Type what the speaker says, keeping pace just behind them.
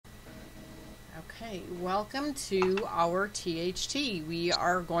Okay, welcome to our THT. We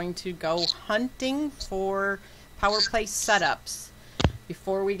are going to go hunting for power play setups.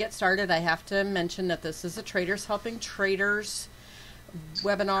 Before we get started, I have to mention that this is a Traders Helping Traders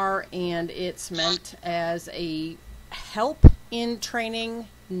webinar, and it's meant as a help in training,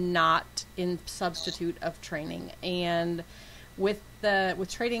 not in substitute of training. And with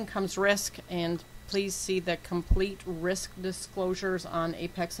trading comes risk, and please see the complete risk disclosures on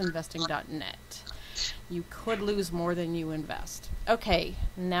apexinvesting.net. You could lose more than you invest. Okay,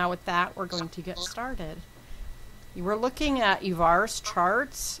 now with that, we're going to get started. We're looking at Ivar's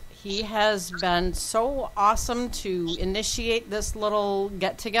charts. He has been so awesome to initiate this little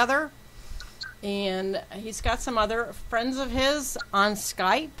get-together. And he's got some other friends of his on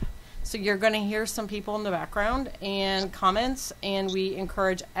Skype. So you're going to hear some people in the background and comments. And we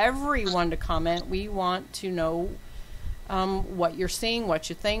encourage everyone to comment. We want to know what you're seeing, what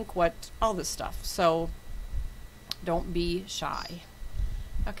you think, all this stuff. So don't be shy.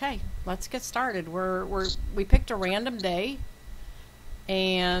 Okay, let's get started. We picked a random day,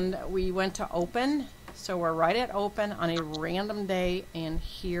 and we went to open. So we're right at open on a random day, and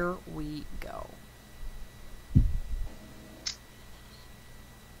here we go.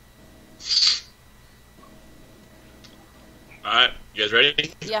 All right, you guys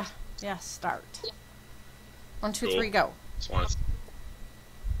ready? Yeah, start. 1, 2, 3, go.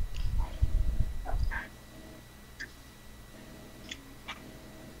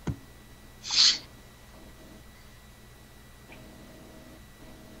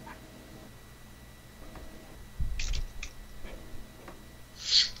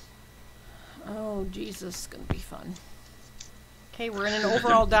 Oh, Jesus, it's going to be fun. Okay, we're in an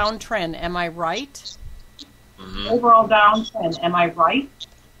overall downtrend. Am I right? Mm-hmm. Overall downtrend. Am I right?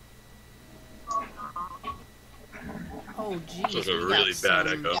 Oh, geez. So it's a really bad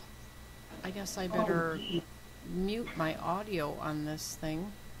echo. I guess I better mute my audio on this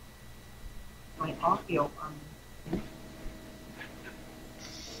thing. My audio on.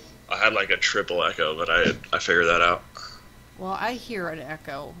 I had like a triple echo, but I figured that out. Well, I hear an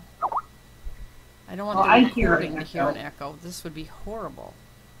echo. I don't want Well, the I hear recording an to hear an echo. echo. This would be horrible.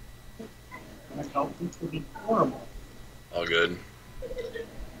 This would be horrible. All good.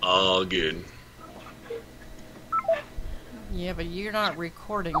 All good. Yeah, but you're not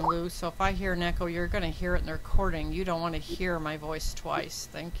recording, Lou, so if I hear an echo, you're going to hear it in the recording. You don't want to hear my voice twice.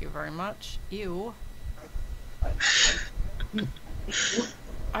 Thank you very much. Ew.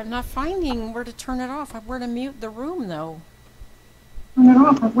 I'm not finding where to turn it off. Where to mute the room, though. Turn it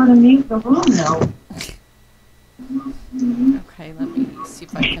off. I'm going to mute the room now. Okay, let me see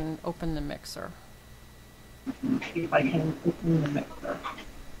if I can open the mixer. See if I can open the mixer.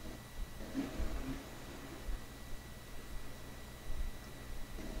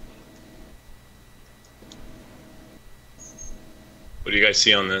 What do you guys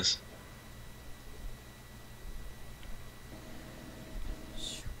see on this?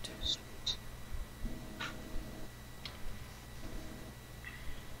 Shoot.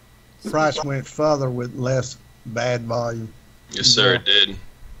 Price went further with less bad volume. Yes, sir, it did.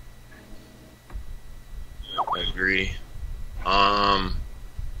 I agree. I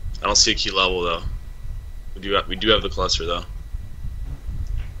don't see a key level though. We do have the cluster though.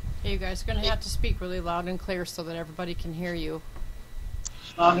 Hey, you guys are going to have to speak really loud and clear so that everybody can hear you.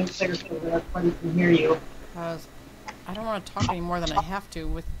 Loud and clear so that everybody can hear you. Because I don't want to talk any more than I have to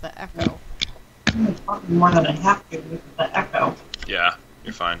with the echo. I'm talking more than I have to with the echo. Yeah,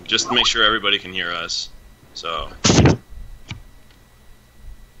 you're fine. Just make sure everybody can hear us. So.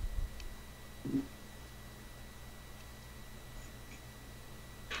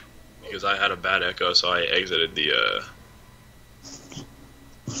 Because I had a bad echo, so I exited the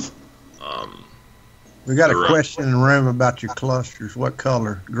We got the a room. question in the room about your clusters. What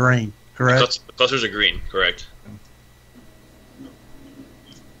color? Green, correct? The clusters are green, correct.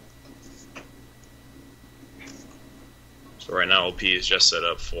 So right now OP is just set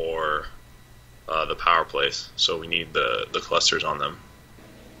up for the power plays, so we need the clusters on them.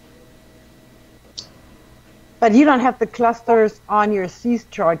 But you don't have the clusters on your C's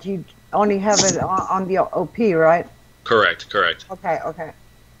chart. You only have it on the OP, right? Correct. Okay.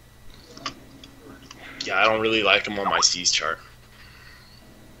 Yeah, I don't really like them on my C's chart.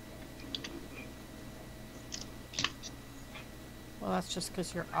 Well, that's just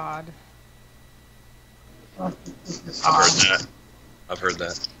because you're odd. I've heard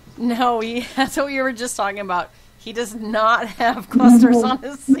that. No, that's what we were just talking about. He does not have clusters on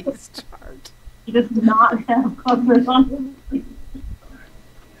his C's chart. He does not have clusters on his.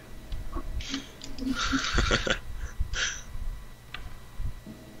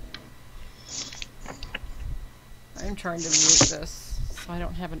 I'm trying to mute this so I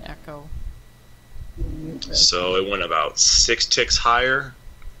don't have an echo. So it went about 6 ticks higher.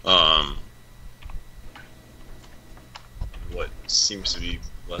 What seems to be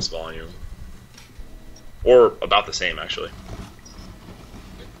less volume. Or about the same, actually.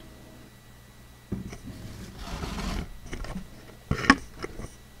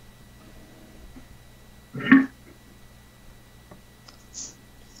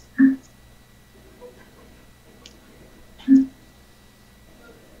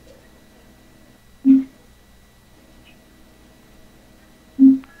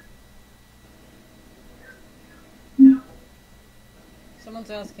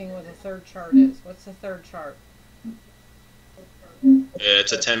 Someone's asking what the third chart is. What's the third chart?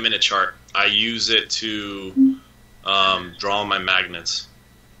 It's a 10-minute chart. I use it to draw my magnets,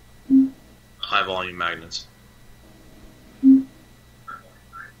 high volume magnets. And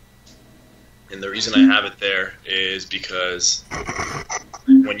the reason I have it there is because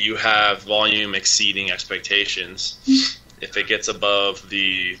when you have volume exceeding expectations, if it gets above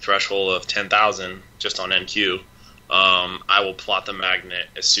the threshold of 10,000 just on NQ, I will plot the magnet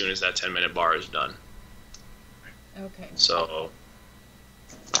as soon as that 10-minute bar is done. Okay. So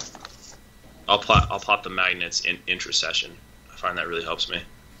I'll plot the magnets in intra-session. I find that really helps me.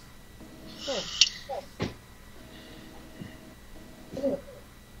 Cool.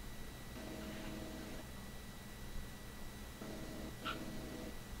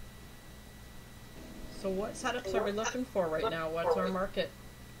 So what setups are we looking for right now? What's our market?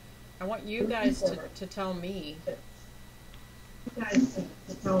 I want you guys to tell me.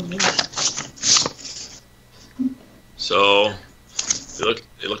 So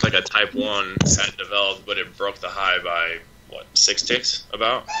it looked like a type 1 had developed, but it broke the high by, what, 6 ticks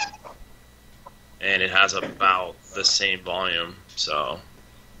about? And it has about the same volume, so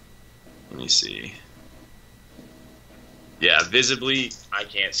let me see. Yeah, visibly, I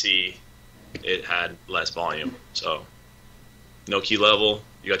can't see it had less volume, so no key level.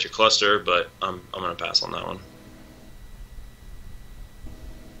 You got your cluster, but I'm going to pass on that one.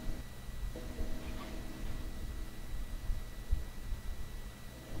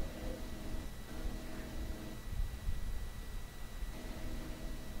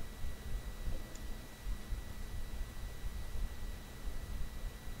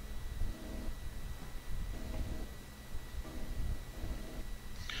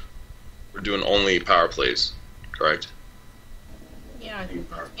 We're doing only power plays, correct? Yeah, I think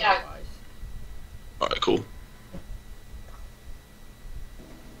that's wise. All right, cool.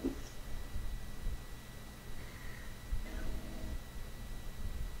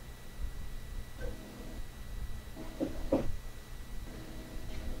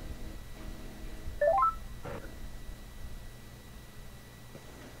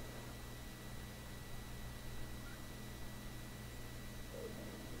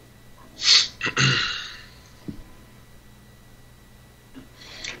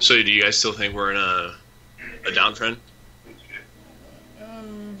 So do you guys still think we're in a downtrend?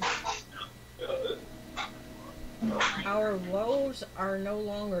 Our lows are no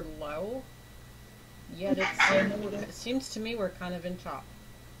longer low, yet it seems to me we're kind of in chop.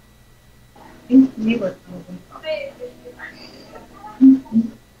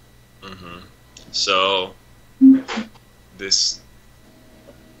 So this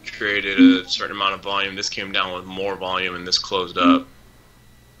created a certain amount of volume. This came down with more volume, and this closed up.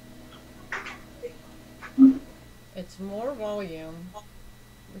 It's more volume.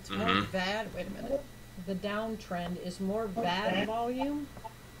 It's more bad. Wait a minute. The downtrend is more bad volume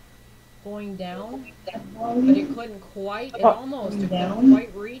going down, but it couldn't quite. It almost couldn't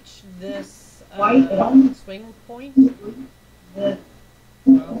quite reach this swing point. Well,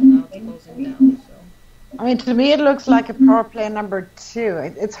 now it's closing down. So. I mean, to me, it looks like a power play number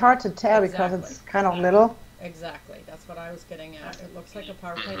 2. It's hard to tell because it's kind of little. Exactly. That's what I was getting at. It looks like a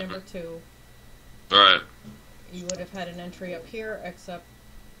power play number 2. All right. You would have had an entry up here, except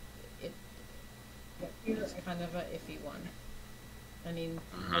it's kind of a iffy one. I mean,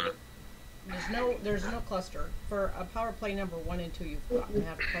 there's no cluster for a power play number 1 and 2. You've got to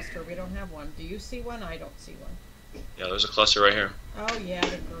have a cluster. We don't have one. Do you see one? I don't see one. Yeah, there's a cluster right here. Oh yeah,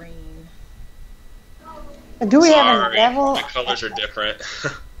 the green. Do we have a level? The colors are different.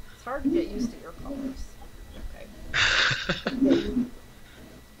 It's hard to get used to your colors. Okay.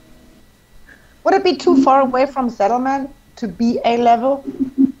 Would it be too far away from settlement to be a level?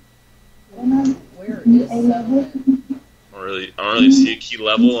 Where is settlement? I don't really see a key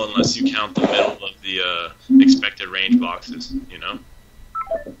level unless you count the middle of the expected range boxes, you know?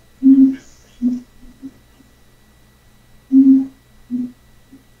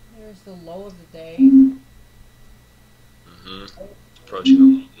 There's the low of the day. Approaching a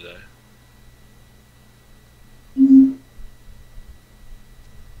little today.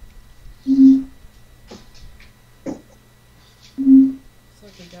 Looks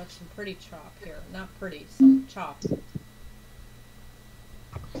like we got some pretty chop here. Not pretty, some chop.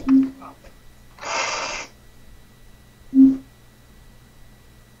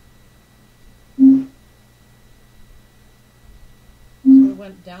 We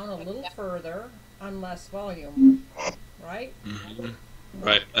went down a little further on less volume, right? Mm-hmm.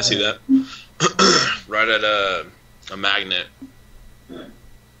 Right, I see that. Right at a magnet.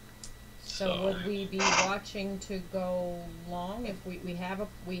 So would we be watching to go long if we have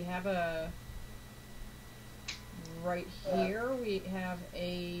a right here we have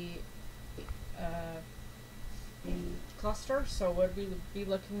a cluster, so would we be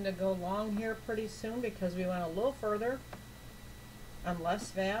looking to go long here pretty soon because we went a little further on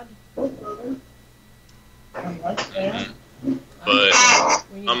less VAD? Mm-hmm. But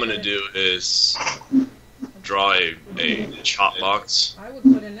what I'm going to do is draw a chop box. I would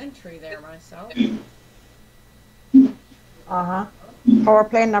put an entry there myself. Uh-huh. Power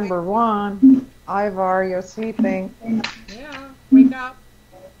play number 1. Ivar, you're sleeping. Yeah, wake up.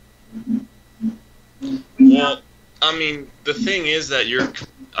 Well, I mean, the thing is that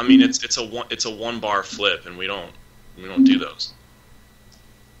it's a one bar flip, and we don't do those.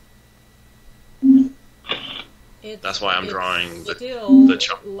 That's why I'm drawing the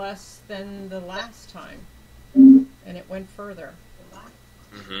chop. Less than the last time, and it went further.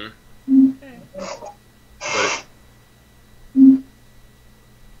 Mm-hmm. Okay. But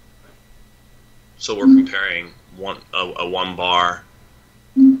so we're comparing a one bar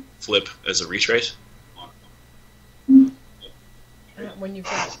flip as a retrace. When you've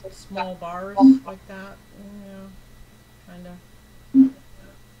got small bars like that, yeah, kind of.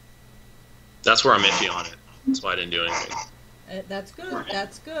 That's where I'm iffy on it. That's why I didn't do anything. That's good.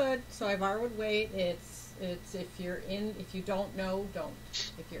 That's good. So Ivar would wait. It's if you don't know, don't.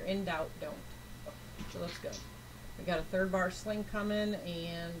 If you're in doubt, don't. So let's go. We got a third bar sling coming,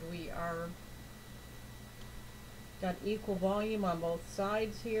 and we are got equal volume on both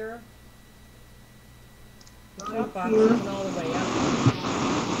sides here. The top box isn't all the way up.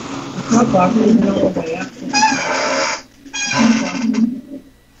 The top box isn't all the way up.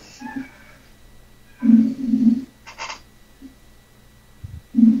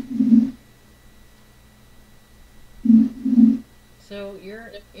 So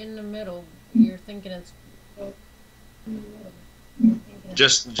you're in the middle. You're thinking it's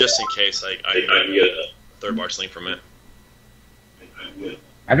Just in case I get a third bar sling from it.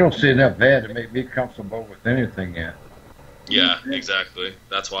 I don't see enough there to make me comfortable with anything yet. Yeah, exactly.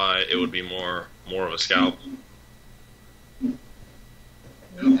 That's why it would be more of a scalp.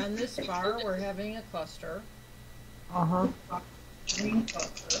 on this bar. We're having a cluster. Uh-huh.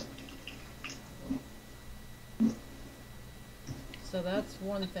 So that's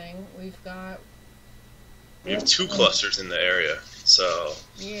one thing. We've got, We have two clusters in the area, so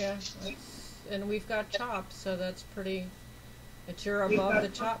yeah, and we've got chops, so that's pretty, but you're above the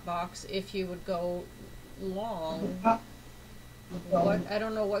chop box if you would go long. What, I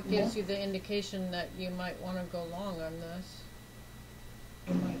don't know what gives you the indication that you might want to go long on this.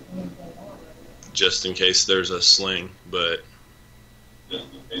 just in case there's a sling. But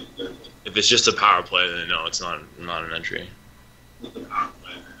if it's just a power play, then no, it's not an entry.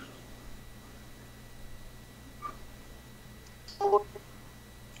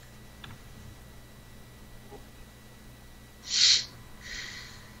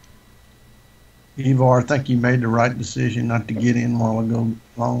 Ivar, I think you made the right decision not to get in while ago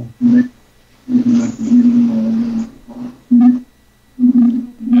long. Yeah,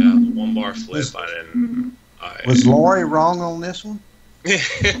 the one bar flip. Was Lori wrong on this one?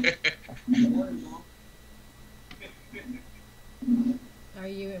 Are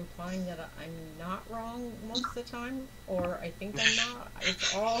you implying that I'm not wrong most of the time, or I think I'm not?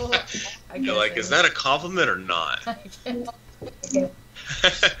 It's all. You're like, is that a compliment or not? I can't.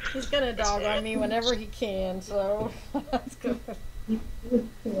 He's gonna dog on me whenever he can, so that's good.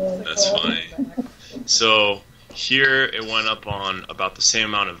 That's fine. So here it went up on about the same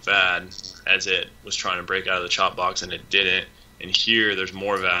amount of VAD as it was trying to break out of the chop box, and it didn't. And here there's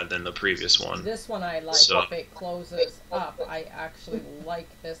more VAD than the previous one. This one I like. So, if it closes up, I actually like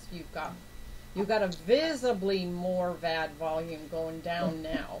this. You've got a visibly more VAD volume going down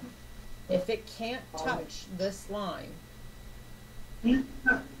now. If it can't touch this line, if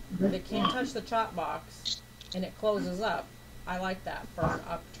it can't touch the chop box and it closes up, I like that for an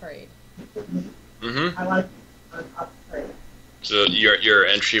up trade. Mm-hmm. I like an up trade. So your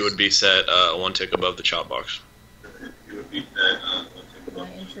entry would be set one tick above the chop box.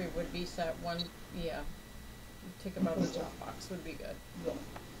 would be set one, yeah. Tick above the top box would be good.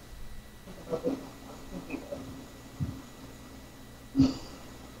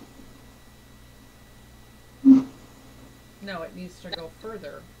 No, it needs to go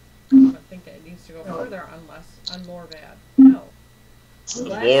further. I think it needs to go further on more VAD. No.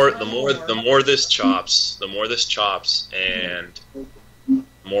 The more this chops, and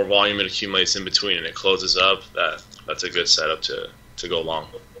more volume it accumulates in between, and it closes up. That's a good setup to go long.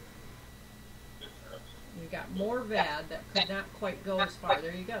 You got more VAD that could not quite go as far.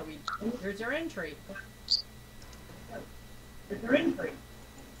 There you go. There's our entry. There's your entry.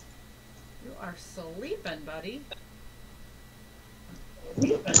 You are sleeping, buddy.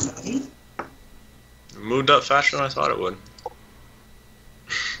 It moved up faster than I thought it would.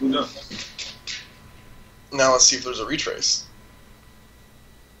 Now let's see if there's a retrace.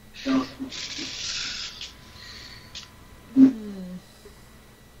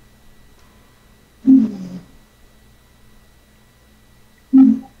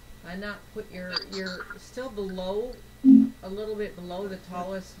 Why not put you're still below, a little bit below the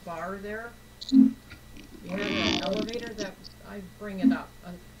tallest bar there. You have an elevator that I bring it up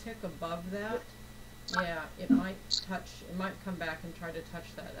a tick above that. Yeah, it might come back and try to touch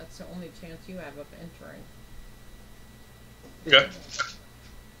that. That's the only chance you have of entering. Okay.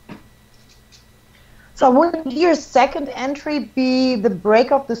 So would your second entry be the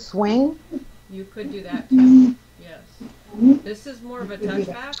break of the swing? You could do that too. Yes. This is more of a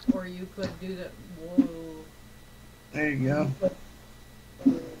touchback, or you could do the whoa. There you go.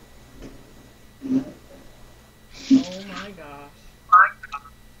 Oh my gosh.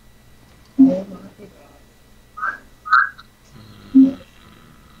 Oh my God.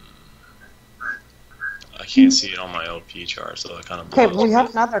 I can't see it on my LP chart, so I kind of. Okay, we have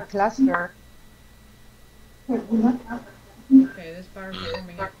another cluster. Okay, this bar is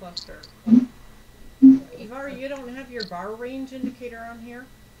forming a cluster. Ivar, you don't have your bar range indicator on here?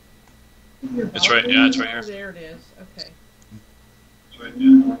 It's right. Yeah, it's right Oh, here. there it is. Okay.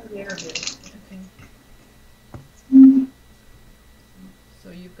 There it is. Okay. So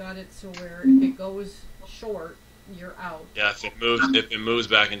you've got it so where if it goes short, you're out. Yeah, if it moves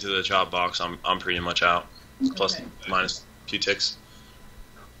back into the chop box, I'm pretty much out. Plus Okay. minus a few ticks.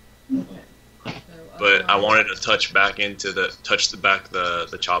 So But I otherwise- wanted to touch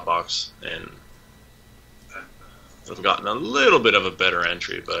the chop box, and I've gotten a little bit of a better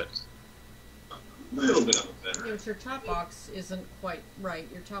entry, but Yeah, but your top box isn't quite right.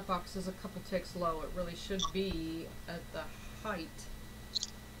 Your top box is a couple ticks low. It really should be at the height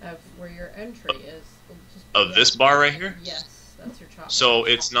of where your entry is. Just of be this at- bar right here. Yes, that's your top So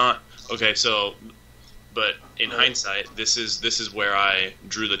box. it's not okay. So, but in hindsight, this is where I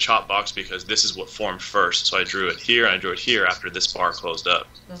drew the chop box because this is what formed first. So I drew it here, and I drew it here after this bar closed up.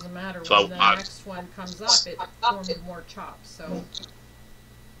 Doesn't matter. So When the I- next one comes up, it formed more chops. So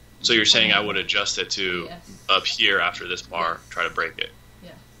So you're saying I would adjust it to yes. up here after this bar, Yes. try to break it.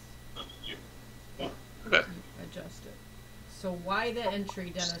 Yes. Okay. Adjust it. So why the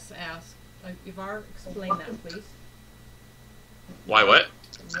entry, Dennis asked. Ivar, explain that, please. Why what?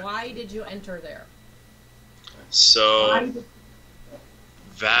 Why did you enter there? So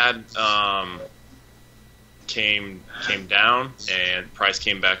VAD came down and price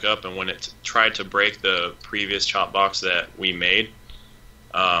came back up, and when it tried to break the previous chop box that we made,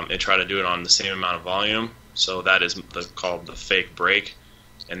 it tried to do it on the same amount of volume. So that is called the fake break.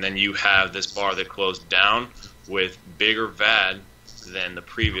 And then you have this bar that closed down with bigger VAD than the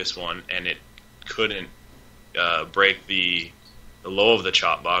previous one, and it couldn't break the low of the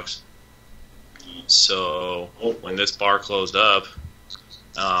chop box. So when this bar closed up,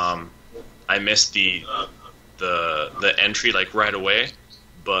 I missed the entry like right away,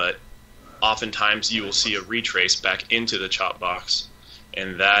 but oftentimes you will see a retrace back into the chop box,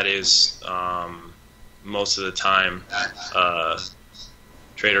 and that is most of the time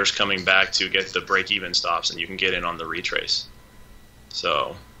traders coming back to get the break-even stops, and you can get in on the retrace.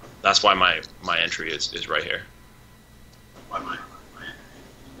 So that's why my entry is right here.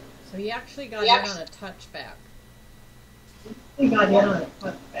 So he actually got in on a touchback. He got in on a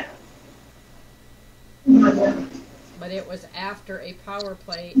touchback. But it was after a power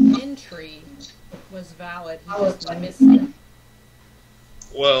play entry was valid. He just missed it.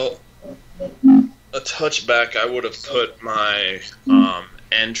 Well, a touchback, I would have put my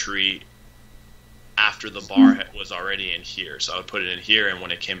entry after the bar was already in here. So I would put it in here, and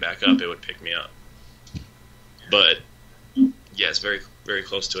when it came back up, it would pick me up. But, yeah, it's very, very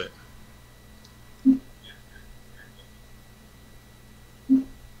close to it.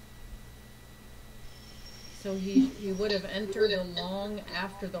 So he would have entered the long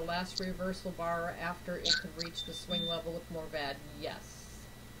after the last reversal bar, after it could reach the swing level with more VAD. Yes.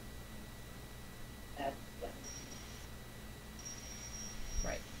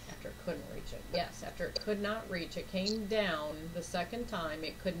 Right. After it couldn't reach it. Yes. After it could not reach, it came down the second time.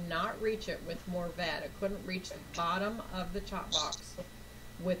 It could not reach it with more VAD. It couldn't reach the bottom of the chop box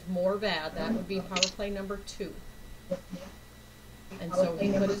with more VAD. That would be power play number 2. And so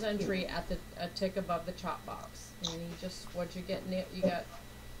he put his entry at a tick above the chop box, and he just, what'd you get? You got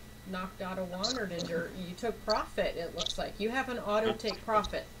knocked out of one, or you took profit? It looks like you have an auto take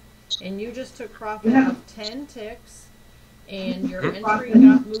profit, and you just took profit of 10 ticks, and your entry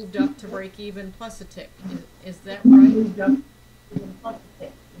got moved up to break even plus a tick. Is that right?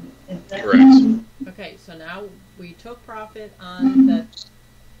 Correct. Okay, so now we took profit on the.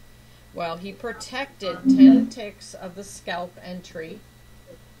 Well, he protected 10 ticks of the scalp entry,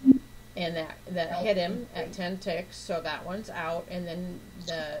 and that hit him at 10 ticks, so that one's out. And then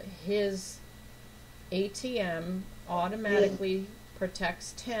his ATM automatically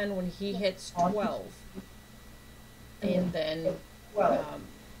protects 10 when he hits 12. And then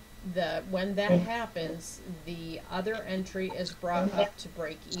when that happens, the other entry is brought up to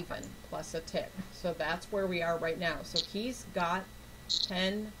break even plus a tick. So that's where we are right now. So he's got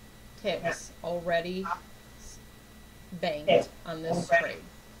 10 ticks already banked on this trade.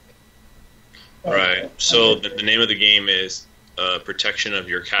 Right. So the name of the game is protection of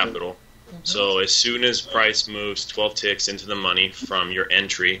your capital. Mm-hmm. So as soon as price moves 12 ticks into the money from your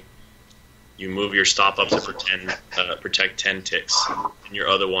entry, you move your stop up to protect 10 ticks, and your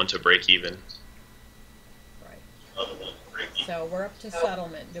other one to break even. Right. So we're up to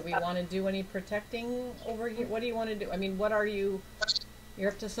settlement. Do we want to do any protecting over here? What do you want to do? I mean, what are you... You're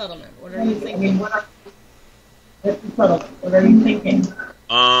up to settlement. What are you thinking? What are you thinking?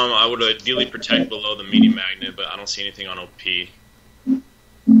 I would ideally protect below the mini magnet, but I don't see anything on OP.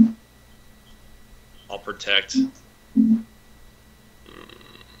 I'll protect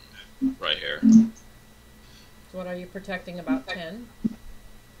right here. So what are you protecting, about 10?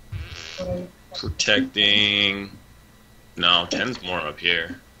 Protecting... No, 10's more up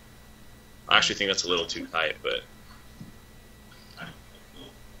here. I actually think that's a little too tight, but...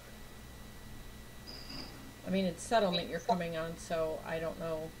 I mean, it's settlement you're coming on, so I don't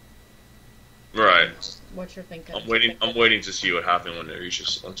know. Right. What you're thinking. I'm waiting to see what happens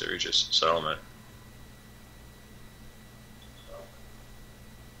once it reaches settlement.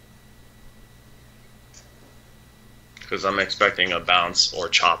 Because I'm expecting a bounce or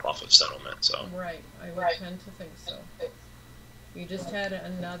chop off of settlement. So. Right. I would tend to think so. You just had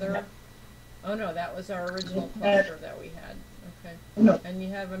another. Oh no, that was our original cluster that we had. Okay. And you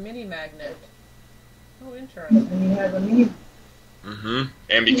have a mini magnet. Oh, interesting. Mm-hmm.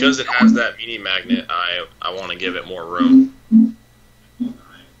 And because it has that mini magnet, I want to give it more room.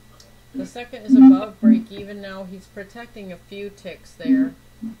 The second is above break even now. He's protecting a few ticks there.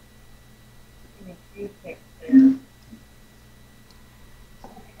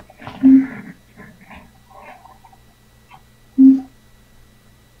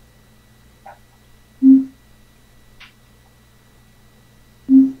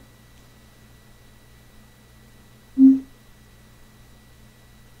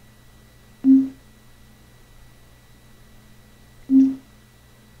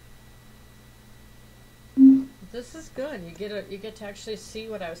 This is good. You get to actually see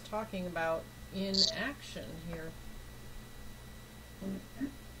what I was talking about in action here.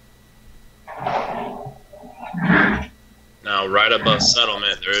 Now, right above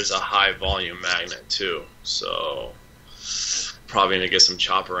settlement, there is a high volume magnet too. So, probably gonna get some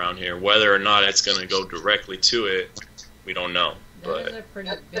chop around here. Whether or not it's gonna go directly to it, we don't know. That is a pretty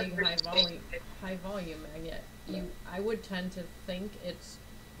big high volume magnet. I would tend to think it's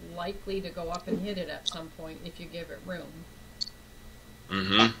likely to go up and hit it at some point if you give it room.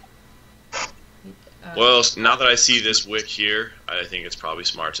 Mm-hmm. Well, now that I see this wick here, I think it's probably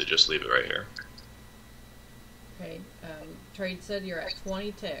smart to just leave it right here. Okay. Trade said you're at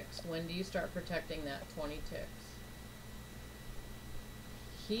 20 ticks. When do you start protecting that 20 ticks?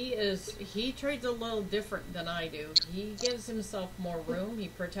 He trades a little different than I do. He gives himself more room. He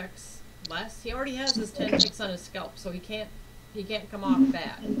protects less. He already has his 10 ticks on his scalp, so he can't come off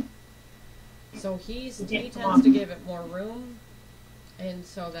bad. So he tends to give it more room, and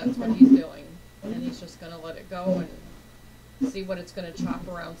so that's what he's doing. And he's just going to let it go and see what it's going to chop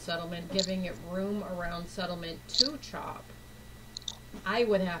around settlement, giving it room around settlement to chop. I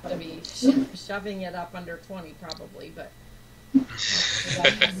would have to be shoving it up under 20 probably, but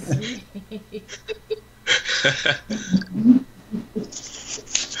that's me.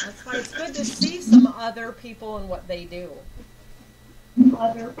 That's why it's good to see some other people and what they do.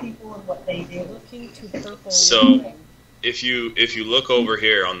 Looking to purple. So, if you look over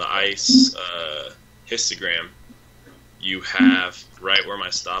here on the ICE histogram, you have right where my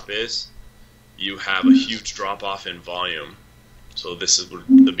stop is. You have a huge drop off in volume. So this is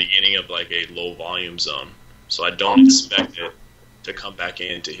the beginning of like a low volume zone. So I don't expect it to come back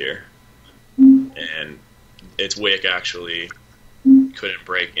into here. And its wick actually couldn't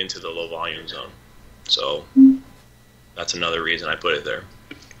break into the low volume zone. So that's another reason I put it there.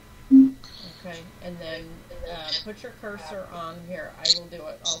 Okay, and then put your cursor on here. I will do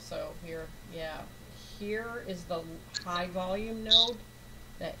it also here. Yeah, here is the high volume node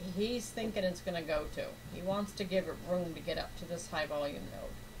that he's thinking it's going to go to. He wants to give it room to get up to this high volume node.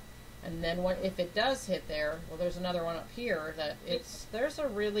 And then if it does hit there, well, there's another one up here that there's a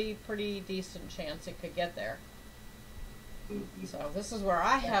really pretty decent chance it could get there. So this is where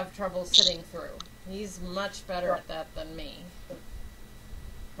I have trouble sitting through. He's much better at that than me.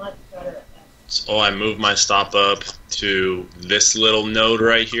 So I move my stop up to this little node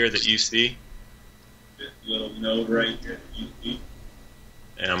right here that you see.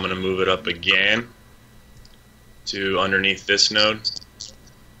 And I'm going to move it up again to underneath this node.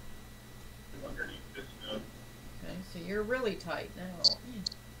 Okay, so you're really tight now.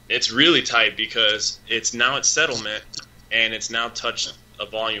 It's really tight because it's now at settlement and it's now touched a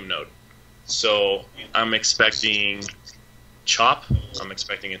volume node. So I'm expecting chop. I'm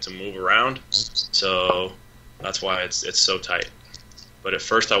expecting it to move around. So that's why it's so tight. But at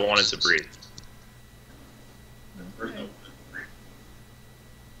first I wanted to breathe. Okay.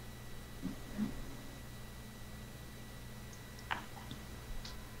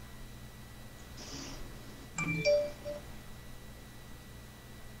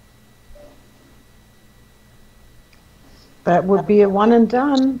 That would be a one and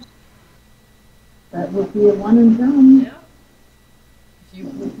done. Yeah.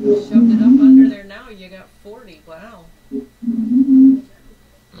 If you shoved it up under there now, you got 40. Wow.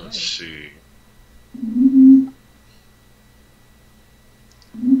 Let's see. I'm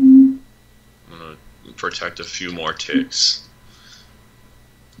going to protect a few more ticks.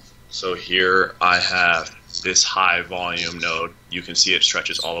 So here I have this high volume node. You can see it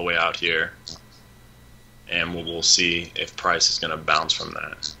stretches all the way out here. And we'll see if price is going to bounce from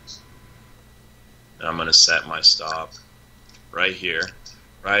that. And I'm going to set my stop right here,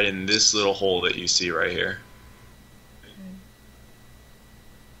 right in this little hole that you see right here.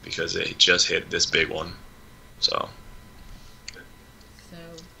 Because it just hit this big one. So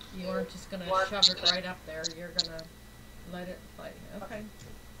you aren't just going to shove it right up there. You're going to let it play. Okay.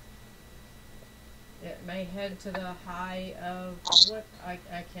 It may head to the high of what? I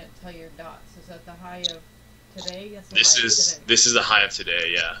can't tell your dots. Is that the high of today? Yes. This is the high of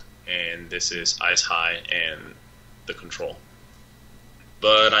today, yeah. And this is ice high and the control.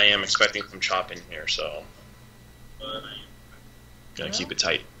 But I am expecting some chop in here, so gonna keep it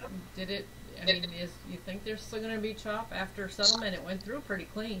tight. Did it? I mean, you think there's still gonna be chop after settlement? It went through pretty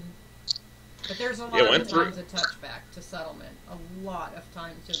clean. But there's a lot of times a touchback to settlement. A lot of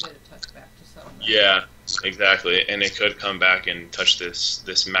times you'll get a touchback to settlement. Yeah, exactly. And it could come back and touch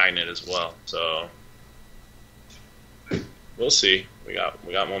this magnet as well. So we'll see. We got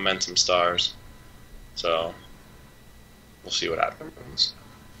momentum stars. So we'll see what happens.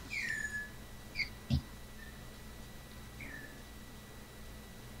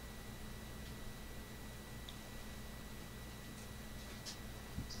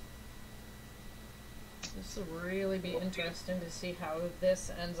 This will really be interesting to see how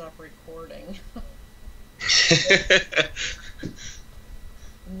this ends up recording.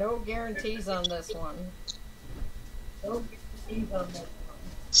 No guarantees on this one.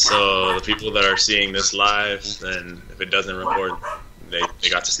 So the people that are seeing this live, then if it doesn't record, they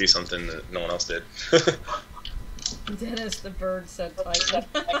got to see something that no one else did. Dennis the bird said Titan.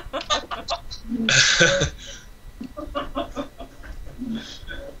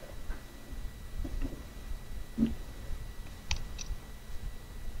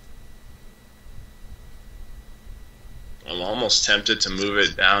 I'm almost tempted to move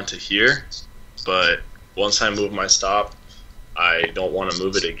it down to here, but once I move my stop, I don't want to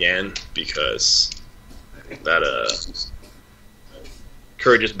move it again because that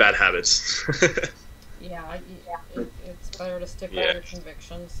encourages bad habits. Yeah, it's better to stick by your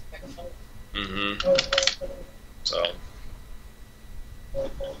convictions. So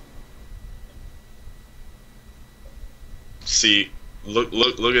see,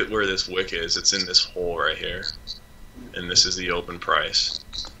 look at where this wick is. It's in this hole right here, and this is the open price.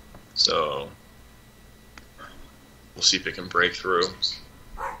 So we'll see if it can break through.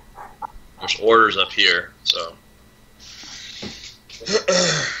 orders up here, so.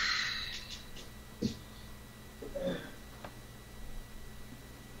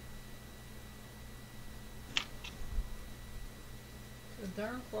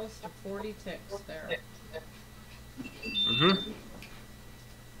 Darn close to 40 ticks there. Mm-hmm.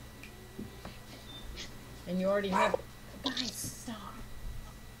 And you already have, guys, stop.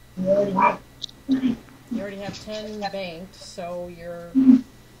 You already have 10 banked, so you're. So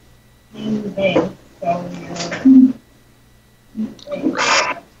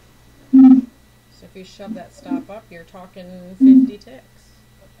if you shove that stop up, you're talking 50 ticks.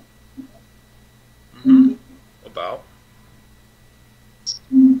 Mm-hmm. About.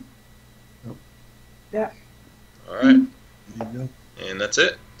 Yeah. All right. There you go. And that's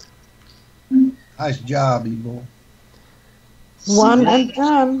it. Nice job, Ivar. One and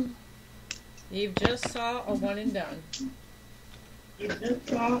done. You just saw a one and done.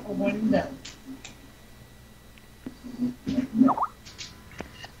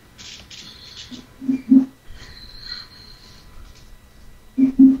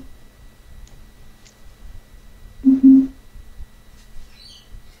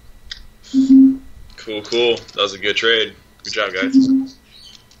 Cool, cool. That was a good trade. Good job, guys.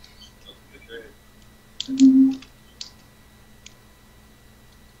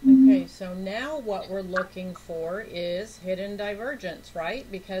 Okay, so now what we're looking for is hidden divergence, right?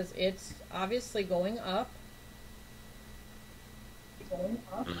 Because it's obviously going up.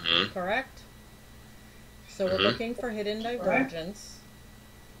 Mm-hmm. Correct? So we're looking for hidden divergence.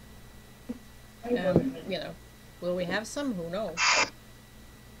 You know, will we have some? Who knows?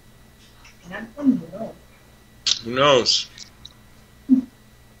 Who knows?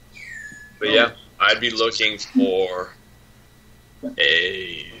 But yeah, I'd be looking for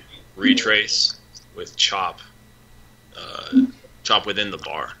a retrace with chop within the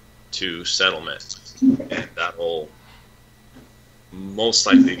bar to settlement, and that'll most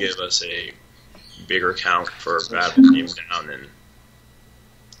likely give us a bigger count for bad volume down, and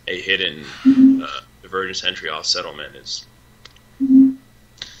a hidden divergence entry off settlement is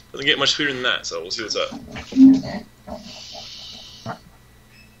doesn't get much sweeter than that. So we'll see what's up.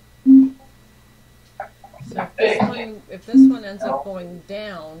 So if this one ends up going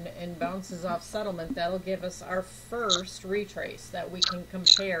down and bounces off settlement, that'll give us our first retrace that we can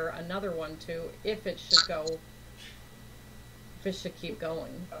compare another one to if it should keep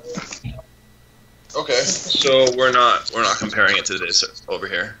going. Okay, so we're not comparing it to this over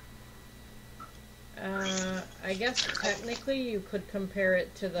here. I guess technically you could compare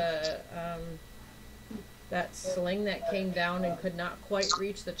it to the that sling that came down and could not quite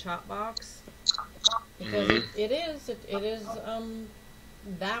reach the chop box, because it is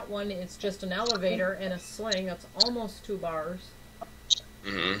that one. It's just an elevator and a sling. It's almost 2 bars.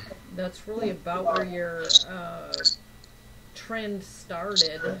 Mm-hmm. That's really about where your trend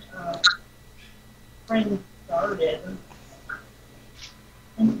started.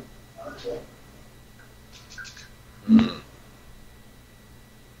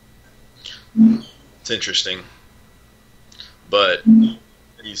 It's interesting, but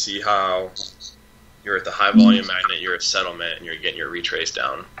you see how you're at the high volume magnet, you're at settlement, and you're getting your retrace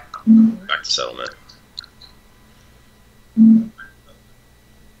down back to settlement.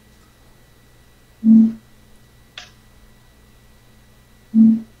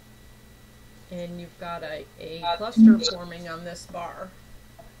 And you've got a cluster forming on this bar.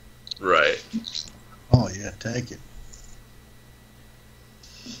 Right. Oh, yeah, take it.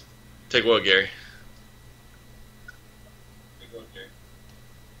 Take what, Gary?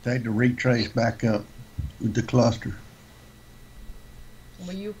 Take the retrace back up with the cluster.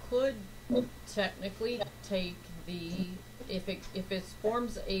 Well, you could technically take the if it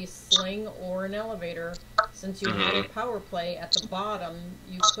forms a sling or an elevator, since you have a power play at the bottom,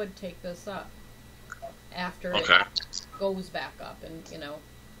 you could take this up after it goes back up, and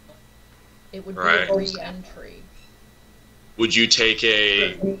it would be a re-entry. Would you take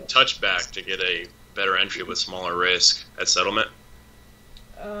a touchback to get a better entry with smaller risk at settlement?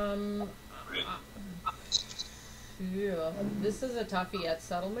 Yeah, this is a toughie at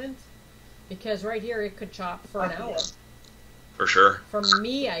settlement, because right here it could chop for an hour. For sure. For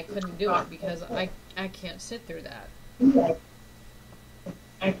me, I couldn't do it because I can't sit through that.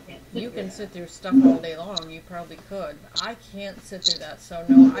 You can sit through stuff all day long. You probably could. I can't sit through that. So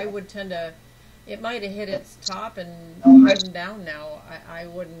no, I would tend to. It might have hit its top and heading down now. I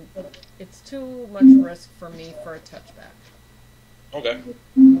wouldn't. It's too much risk for me for a touchback. Okay.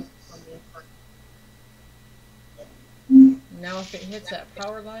 Now if it hits that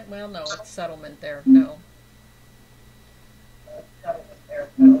power line, well, no, it's settlement there. No.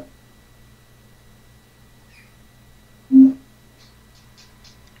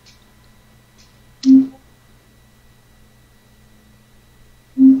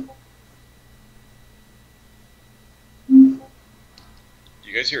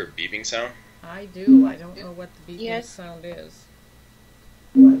 You guys hear a beeping sound? I do. I don't know what the beeping Yes. sound is.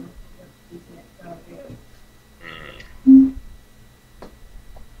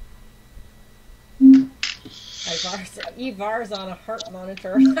 Ivar's on a heart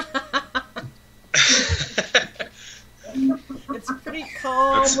monitor. It's pretty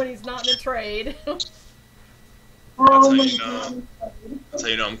calm when he's not in a trade. That's how you know. That's how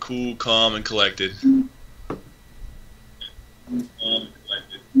you know I'm cool, calm, and collected.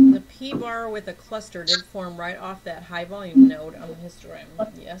 The P bar with a cluster did form right off that high volume node on the histogram.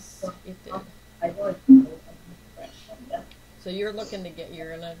 Yes, it did. So you're looking to get,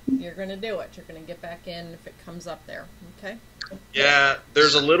 you're gonna do it. You're gonna get back in if it comes up there. Okay. Yeah,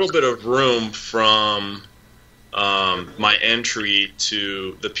 there's a little bit of room from my entry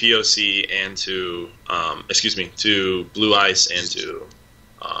to the POC and to to blue ice and to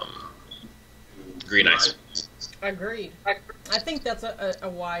green ice. Agreed. I think that's a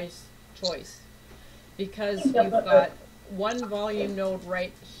wise choice because you've got one volume node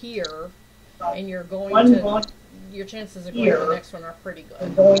right here, and you're going to, your chances of going to the next one are pretty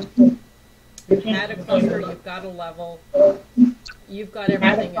good. You've had a cluster, you've got a level, you've got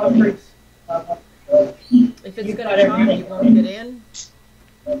everything in place. If it's going to chop, you won't get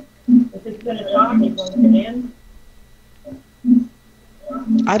in.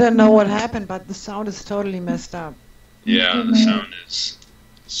 I don't know what happened, but the sound is totally messed up. Yeah, the sound is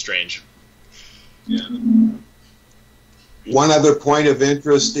strange. Yeah. One other point of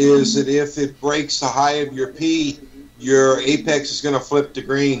interest is that if it breaks the high of your P, your apex is going to flip to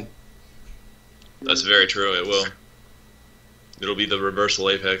green. That's very true. It will. It'll be the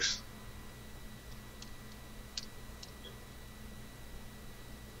reversal apex.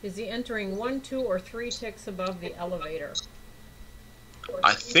 Is he entering 1, 2, or 3 ticks above the elevator?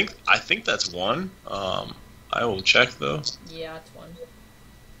 I think that's one. I will check though. Yeah, it's 1.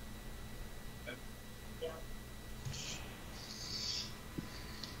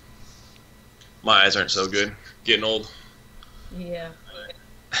 My eyes aren't so good. Getting old. Yeah.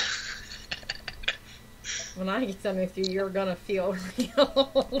 When I get done with you, you're gonna feel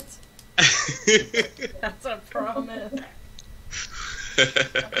real old. That's a promise.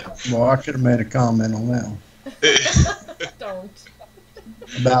 Well, I should have made a comment on that one. Don't.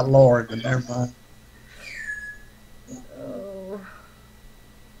 About Lori, but never mind. Oh.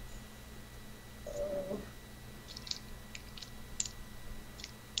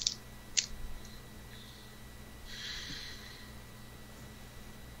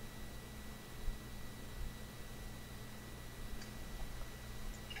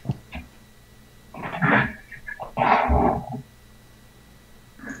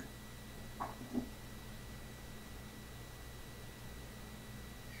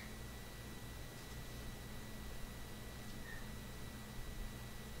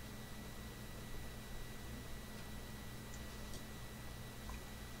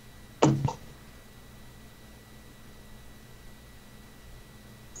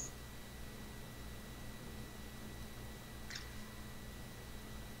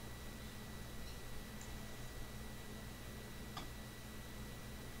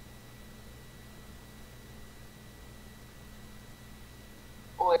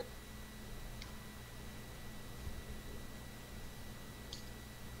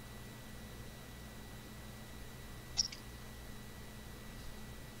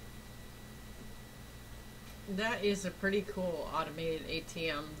 That is a pretty cool automated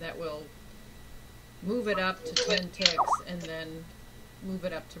ATM that will move it up to 10 ticks and then move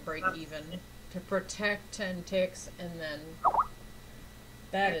it up to break even to protect 10 ticks, and then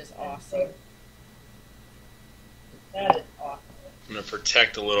that is awesome. That is awesome. I'm going to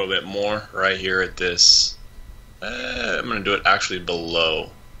protect a little bit more right here at this. I'm going to do it actually below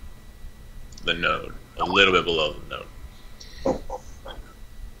the node, a little bit below the node,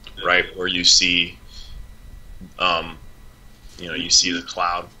 right where you see, you see the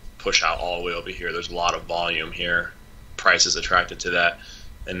cloud push out all the way over here. There's a lot of volume here. Price is attracted to that,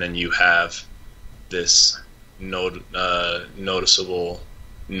 and then you have this noticeable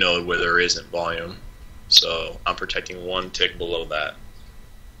node where there isn't volume. So I'm protecting 1 tick below that.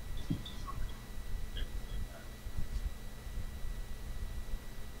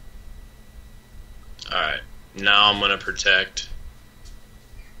 Alright, now I'm going to protect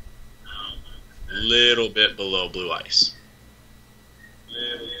a little bit below blue ice.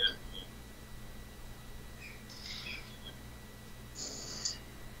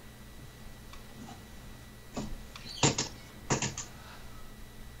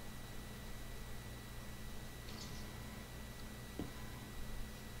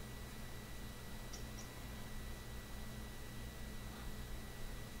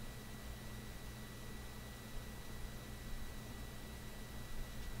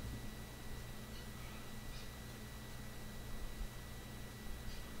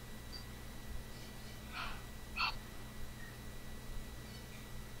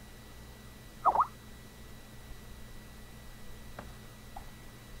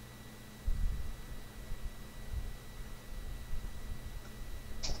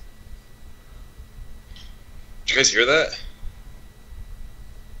 you guys hear that?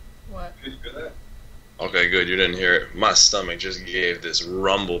 What? Okay, good. You didn't hear it. My stomach just gave this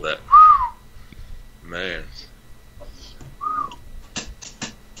rumble that, man.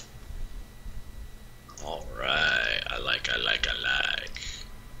 All right. I like.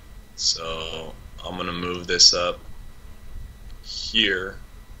 So I'm gonna move this up here,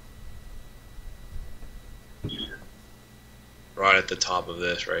 right at the top of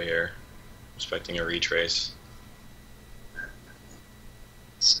this right here, expecting a retrace.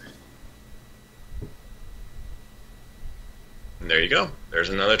 And there you go. There's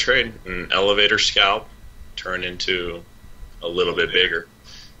another trade. An elevator scalp turned into a little bit bigger.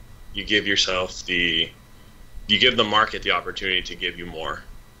 You give the market the opportunity to give you more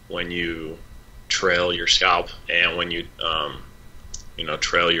when you trail your scalp and when you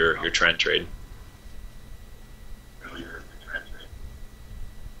trail your trend trade.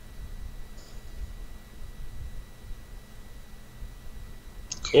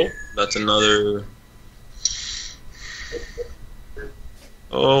 Cool. That's another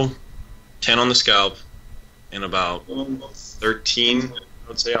 10 on the scalp and about 13, I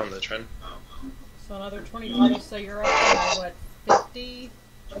would say, on the trend. So another 23, so you're up to what, 50,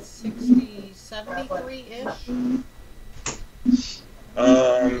 60, 73-ish?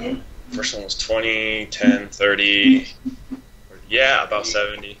 First one was 20, 10, 30. Yeah, about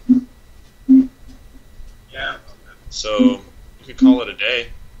 70. Yeah. So you could call it a day.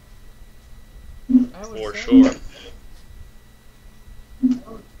 I would For say. sure.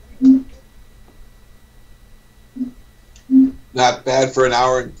 Not bad for an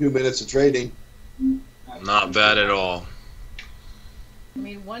hour and 2 minutes of trading. Not bad at all. I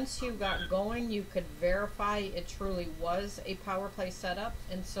mean, once you got going, you could verify it truly was a power play setup,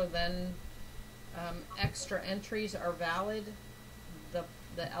 and so then extra entries are valid.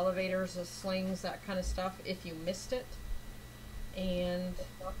 The elevators, the slings, that kind of stuff, if you missed it. And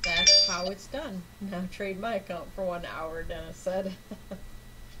that's how it's done. Now trade my account for 1 hour, Dennis said.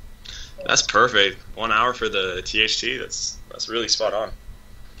 That's perfect. 1 hour for the THT. That's really spot on.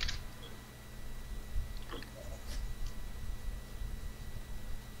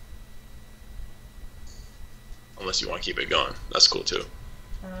 Unless you want to keep it going, that's cool too.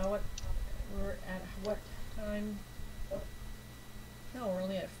 We're at what time? No, we're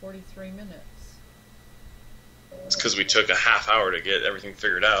only at 43 minutes. It's because we took a half hour to get everything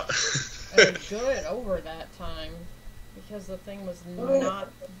figured out. Good over that time, because the thing was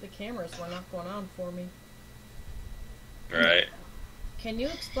not, the cameras were not going on for me. Right. Can you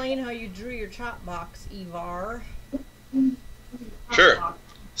explain how you drew your chop box, Ivar? Sure.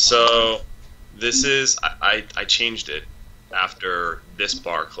 So this is, I changed it after this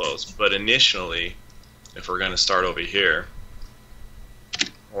bar closed, but initially, if we're going to start over here,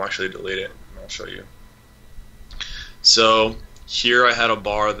 I'll actually delete it and I'll show you. So here I had a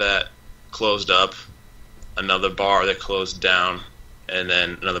bar that closed up, another bar that closed down, and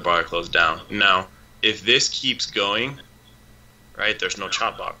then another bar that closed down. Now, if this keeps going, right, there's no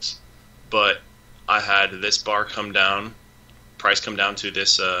chop box. But I had this bar come down, price come down to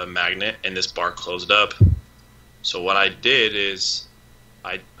this magnet, and this bar closed up. So what I did is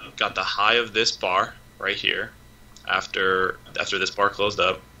I got the high of this bar right here after this bar closed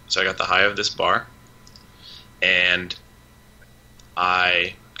up. So I got the high of this bar, and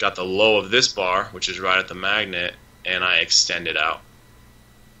I got the low of this bar, which is right at the magnet, and I extended out.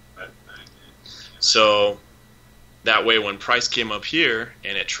 So that way when price came up here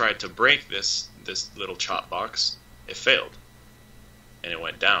and it tried to break this little chop box, it failed and it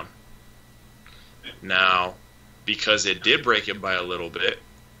went down. Now, because it did break it by a little bit,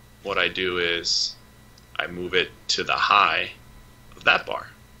 what I do is I move it to the high of that bar.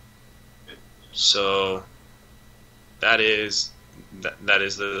 So that is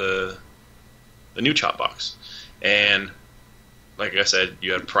the new chop box. And like I said,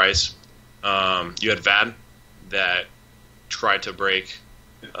 you had price, you had VAD that tried to break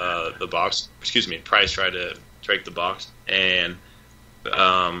the box. Excuse me, price tried to break the box, and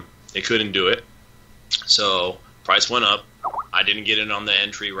it couldn't do it. So price went up. I didn't get it on the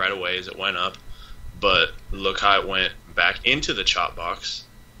entry right away as it went up, but look how it went back into the chop box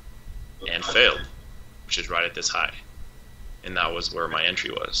and failed, which is right at this high. And that was where my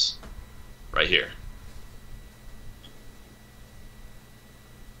entry was, right here.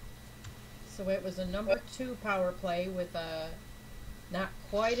 So it was a number 2 power play with a not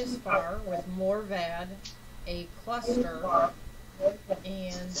quite as far, with more VAD, a cluster,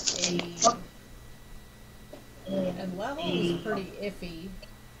 and level is pretty iffy.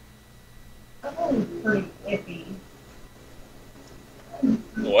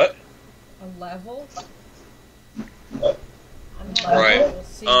 What? A level? Right. We'll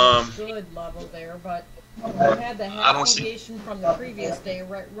see a good level there, but we had the I half don't see- deviation from the previous day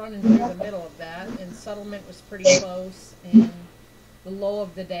running through the middle of that, and settlement was pretty close, and the low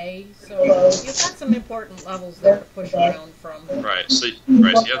of the day. So you've got some important levels there to push around from. Right. So you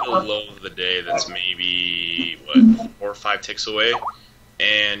have the low of the day that's maybe what 4 or 5 ticks away,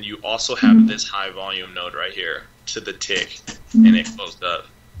 and you also have this high volume node right here to the tick, and it closed up.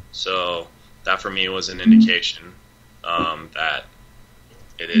 So that for me was an indication that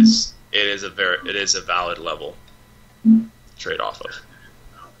it is a valid level to trade off of.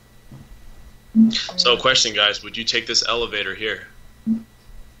 So question, guys, would you take this elevator here?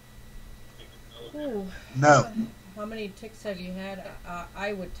 Ooh. No. How many ticks have you had?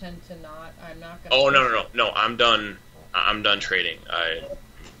 I would tend to not. I'm not gonna. Oh no! I'm done. I'm done trading. I'm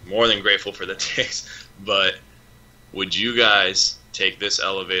more than grateful for the ticks, but would you guys take this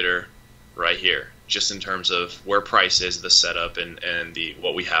elevator right here, just in terms of where price is, the setup, and the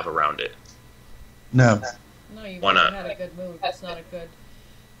what we have around it? No, No, you've Why already not? had a good move. It's not a good.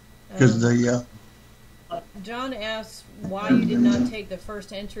 because John asks why you did not take the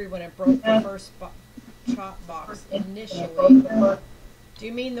first entry when it broke the first chop box initially. Do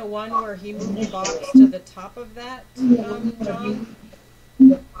you mean the one where he moved the box to the top of that, John?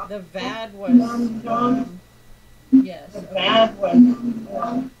 The VAD was, yes.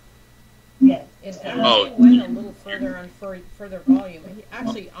 It actually went a little further on further volume.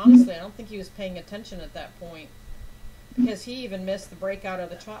 Actually, honestly, I don't think he was paying attention at that point, because he even missed the breakout of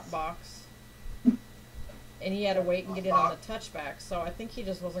the chop box, and he had to wait and get in on the touchback. So I think he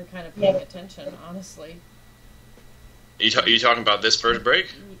just wasn't kind of paying attention, honestly. Are you talking about this first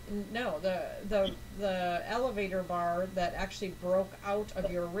break? No, the elevator bar that actually broke out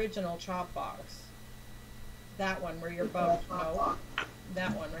of your original chop box. That one where you're above. No,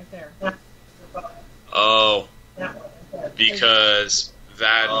 that one right there. Oh, because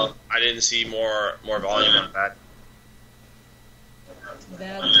that I didn't see more volume on that.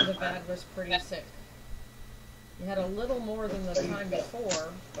 That to the VAD was pretty sick. You had a little more than the time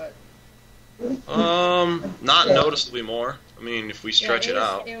before, but Not noticeably more. I mean, if we stretch it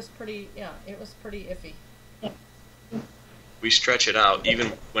out, it was pretty. Yeah, it was pretty iffy. we stretch it out.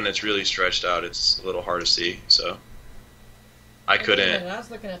 Even when it's really stretched out, it's a little hard to see. So I couldn't. I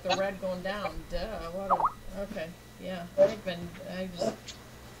was looking at the red going down. Duh. Okay. Yeah.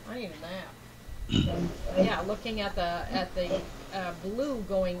 I need a nap. Yeah, looking at the blue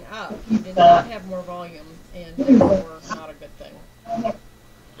going up, you did not have more volume, and therefore not a good thing.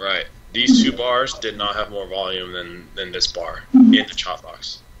 Right. These two bars did not have more volume than this bar in the chop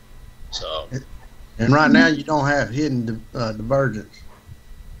box. So. and right now you don't have hidden divergence.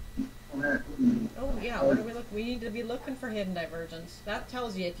 Oh yeah, where do we look? We need to be looking for hidden divergence. That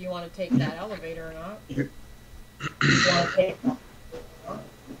tells you if you want to take that elevator or not. You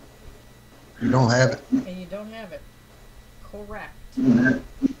don't have it. And you don't have it. Correct.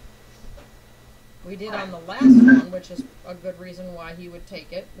 We did on the last one, which is a good reason why he would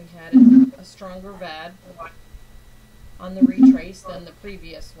take it. We had a stronger VAD on the retrace than the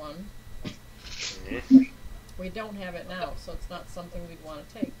previous one. We don't have it now, so it's not something we'd want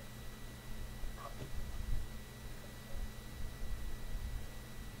to take.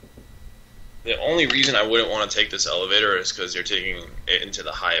 The only reason I wouldn't want to take this elevator is because you're taking it into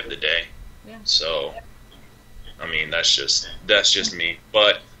the high of the day. Yeah. So, I mean, that's just me.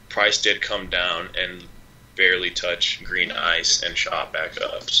 But price did come down and barely touch green ice and shot back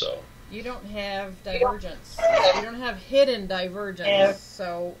up. So You don't have divergence. You don't have hidden divergence.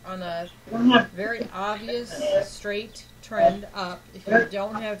 So on a very obvious straight trend up, if you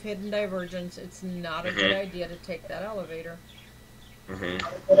don't have hidden divergence, it's not a good idea to take that elevator.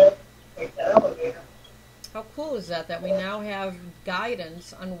 How cool is that we now have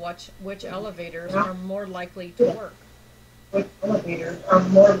guidance on which elevators are more likely to work? Which elevators are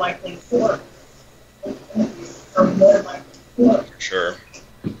more likely to work? for sure.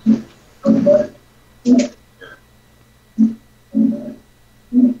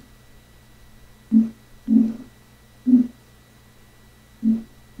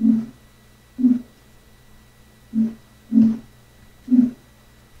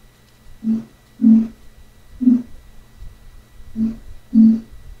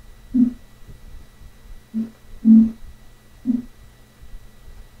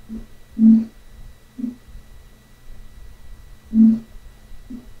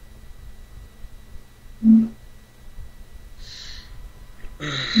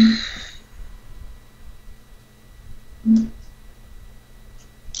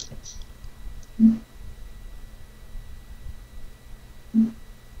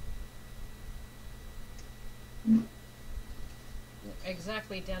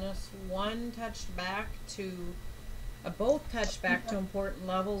 exactly, Dennis. One touched back to, both touched back to important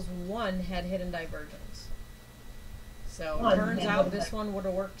levels. One had hidden divergence. So it turns out this one would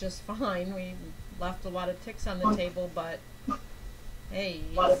have worked just fine. We left a lot of ticks on the table, but hey,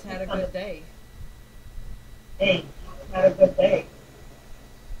 he's had a good day. Hey, had a good day.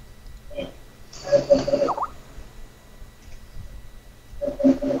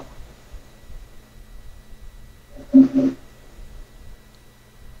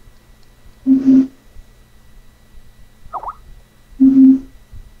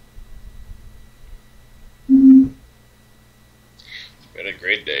 We had a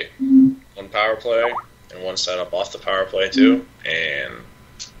great day. One power play and one setup off the power play too, and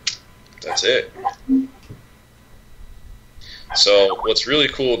that's it. So what's really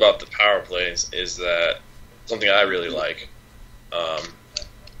cool about the power plays is that something I really like.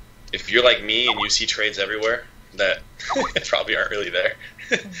 If you're like me and you see trades everywhere that probably aren't really there.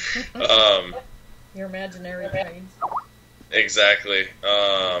 Your imaginary trades. Exactly.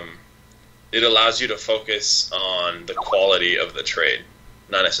 It allows you to focus on the quality of the trade,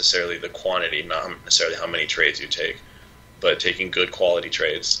 not necessarily the quantity, not necessarily how many trades you take, but taking good quality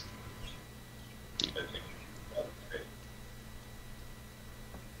trades.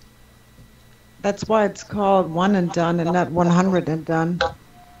 That's why it's called one and done and not 100 and done.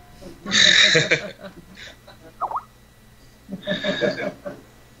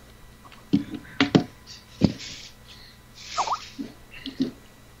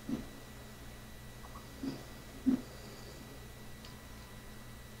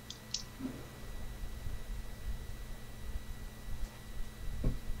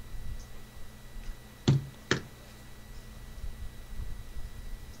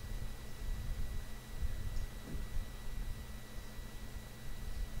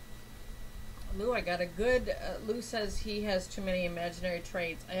 Lou, I got a good, Lou says he has too many imaginary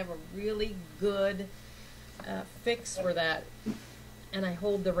trades. I have a really good fix for that, and I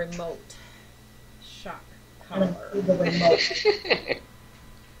hold the remote. Shock collar.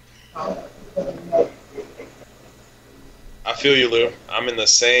 I feel you, Lou. I'm in the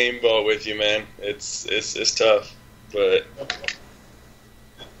same boat with you, man. It's tough, but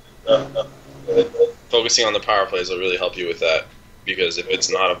focusing on the power plays will really help you with that, because if it's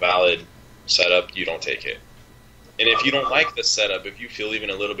not a valid setup, you don't take it. And if you don't like the setup, if you feel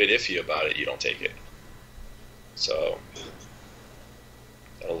even a little bit iffy about it, you don't take it. So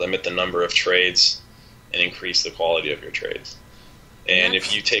that'll limit the number of trades and increase the quality of your trades. And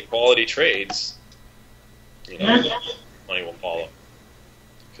if you take quality trades, you know, money will follow,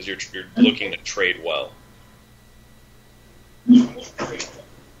 because you're looking to trade well. No,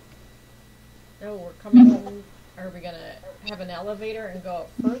 we're coming. Are we going to have an elevator and go up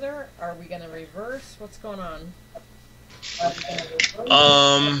further? Are we going to reverse? What's going on?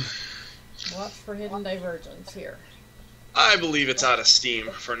 Watch for hidden divergence here. I believe it's out of steam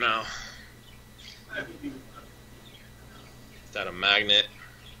for now. It's out of magnet.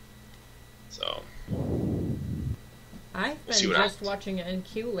 So I've been just watching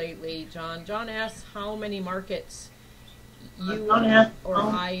NQ lately, John. John asks how many markets you or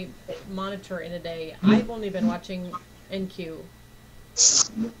I monitor in a day. I've only been watching NQ.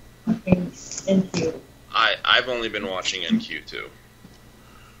 NQ. I've only been watching NQ too.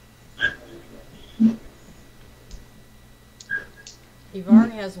 Ivar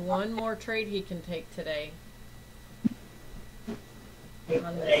has one more trade he can take today.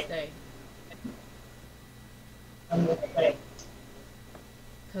 On this day.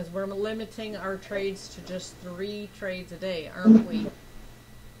 Because we're limiting our trades to just 3 trades a day, aren't we?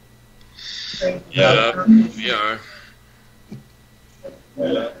 Yeah, we are.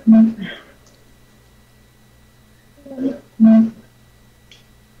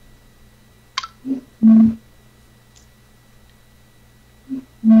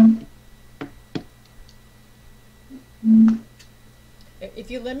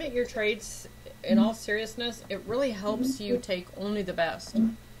 If you limit your trades, in all seriousness, it really helps you take only the best.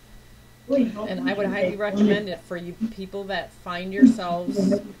 And I would highly recommend it for you people that find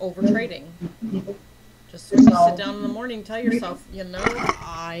yourselves over trading. Just when you sit down in the morning, tell yourself, you know,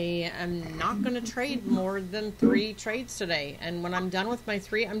 I am not going to trade more than 3 trades today. And when I'm done with my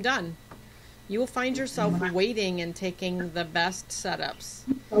 3, I'm done. You will find yourself waiting and taking the best setups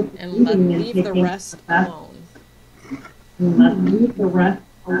and leave the rest alone.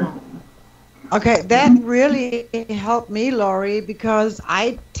 Okay, that really helped me, Lori, because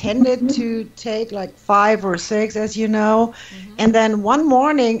I tended to take like 5 or 6, as you know. And then one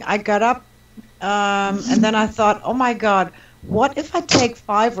morning I got up and then I thought, oh my God, what if I take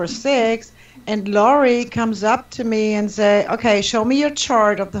 5 or 6 And Laurie comes up to me and say, okay, show me your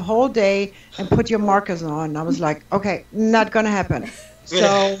chart of the whole day and put your markers on. And I was like, okay, not going to happen.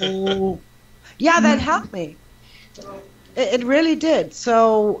 So, yeah, that helped me. It really did.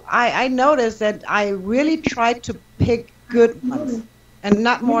 So I noticed that I really tried to pick good ones and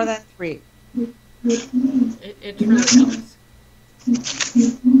not more than 3. It truly helps.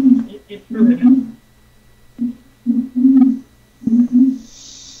 It really helps.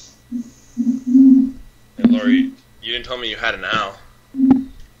 Hey, Lori, you didn't tell me you had an owl.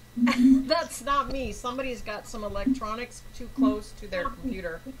 That's not me. Somebody's got some electronics too close to their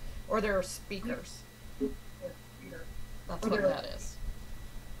computer or their speakers. That's what that is.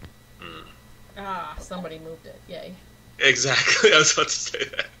 Mm. Ah, somebody moved it. Yay. Exactly. I was about to say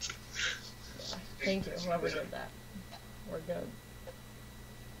that. Yeah. Thank you, whoever did that. We're good.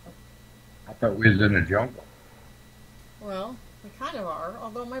 I thought we was in the jungle. Well, we kind of are,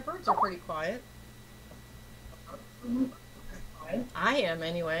 although my birds are pretty quiet. I am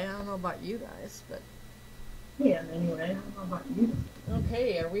anyway. I don't know about you guys, but... Yeah, anyway, I don't know about you.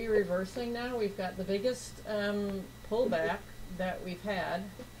 Okay, are we reversing now? We've got the biggest pullback that we've had.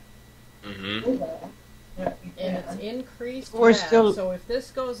 Mm-hmm. And it's increased We're back. still- So if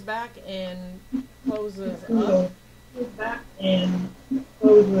this goes back and closes up, Back and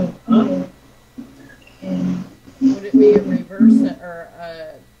closes up. And would it be a reverse or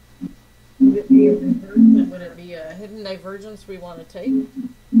would it be a reverse? would it be a hidden divergence we want to take?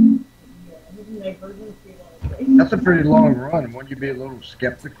 Hidden divergence we want to take? That's a pretty long run. Wouldn't you be a little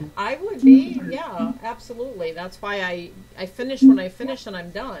skeptical? I would be, yeah, absolutely. That's why I finish when I finish and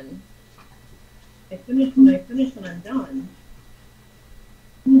I'm done. I finish when I finish and I'm done.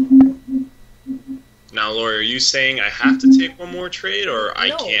 Now, Lori, are you saying I have to take one more trade, or I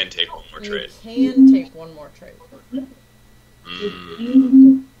No. can take one more trade? You can take one more trade.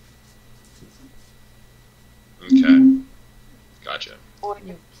 Mm. Okay. Gotcha.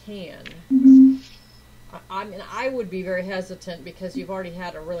 You can. I mean, I would be very hesitant because you've already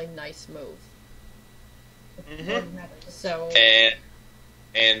had a really nice move. Mm-hmm. So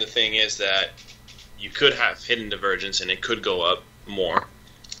And the thing is that you could have hidden divergence and it could go up more,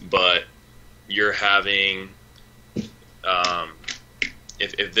 but you're having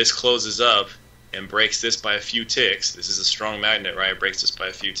if this closes up and breaks this by a few ticks, this is a strong magnet, right? It breaks this by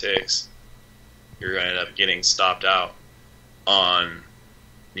a few ticks, you're going to end up getting stopped out on,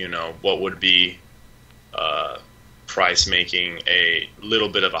 what would be price making a little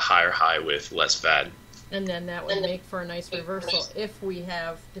bit of a higher high with less VAD. and then that would make for a nice reversal if we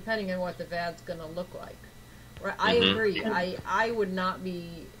have, depending on what the VAD's going to look like. Right, I Mhm. agree. I would not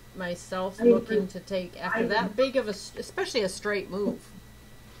be myself looking to take after that big of a, especially a straight move.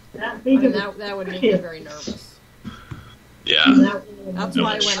 That I big mean, of that would make me very nervous. Yeah. That's No,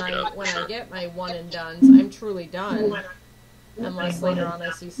 why sure, when sure. I get my one and dones, I'm truly done. Unless later on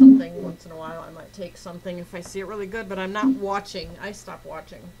I see something once in a while, I might take something if I see it really good. But I'm not watching. I stop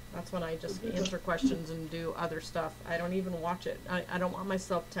watching. That's when I just answer questions and do other stuff. I don't even watch it. I don't want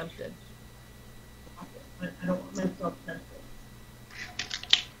myself tempted. I don't want myself tempted.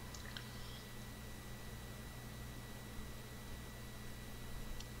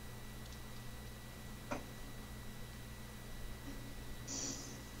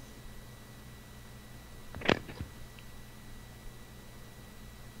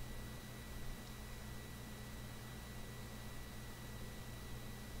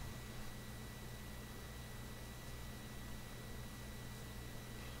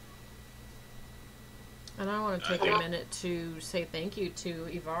 And I want to take a minute to say thank you to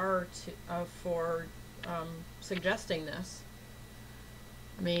Ivar for suggesting this.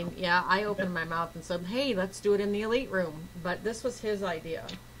 I mean, yeah, I opened my mouth and said, hey, let's do it in the elite room. But this was his idea.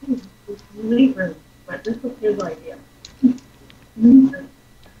 Elite room, but this was his idea.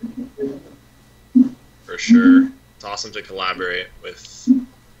 For sure. It's awesome to collaborate with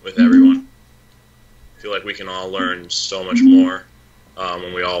everyone. I feel like we can all learn so much more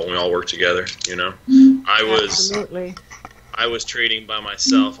when we all work together, Absolutely. I was trading by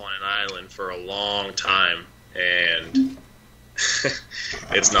myself on an island for a long time, and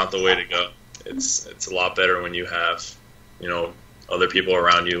it's not the way to go. It's a lot better when you have, other people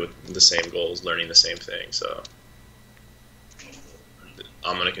around you with the same goals, learning the same thing. So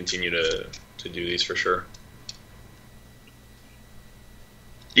I'm going to continue to do these for sure.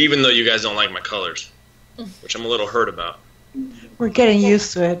 Even though you guys don't like my colors, which I'm a little hurt about. We're getting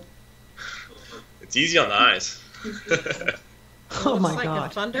used to it. It's easy on the eyes. Oh my Looks like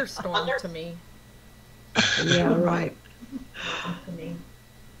God. a thunderstorm to me. Yeah, right.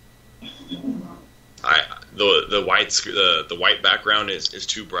 The white background is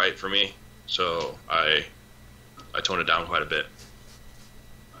too bright for me. So I toned it down quite a bit.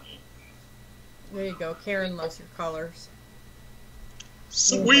 There you go. Karen loves your colors.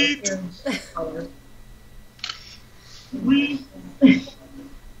 Sweet.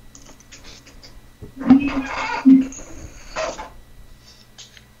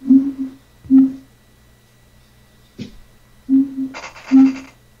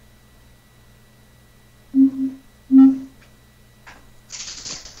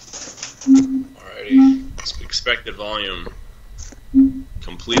 Alrighty, expected volume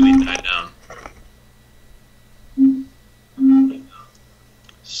completely died down.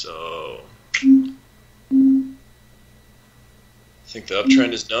 So I think the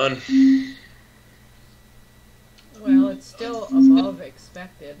uptrend is done. Well, it's still above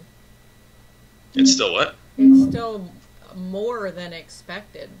expected. It's still what? It's still more than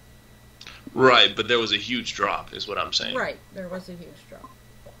expected. Right, but there was a huge drop, is what I'm saying. Right, there was a huge drop.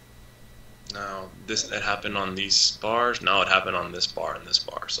 Now, it happened on these bars. Now it happened on this bar and this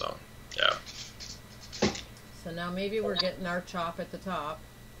bar. So, yeah. So now maybe we're getting our chop at the top.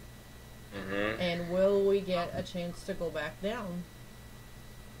 Mm-hmm. And will we get a chance to go back down?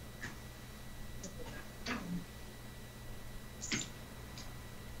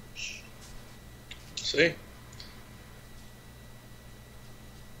 See?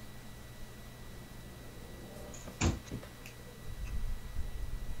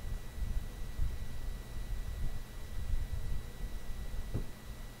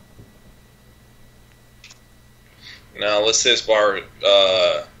 Now, let's say this bar,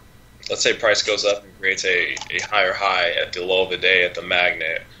 let's say price goes up and creates a higher high at the low of the day at the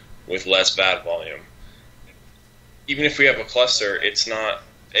magnet with less VAD volume. Even if we have a cluster, it's not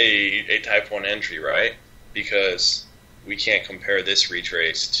a type 1 entry, right? Because we can't compare this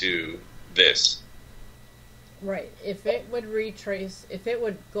retrace to this. Right. If it would retrace, if it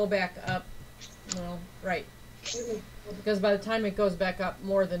would go back up, well, right. Because by the time it goes back up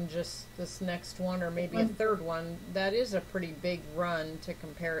more than just this next one or maybe a third one, that is a pretty big run to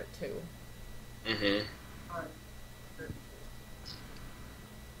compare it to. Mm-hmm.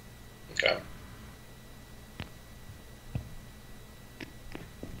 Okay.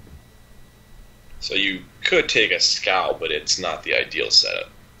 So you could take a scalp, but it's not the ideal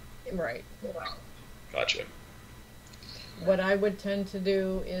setup. Right. Gotcha. What I would tend to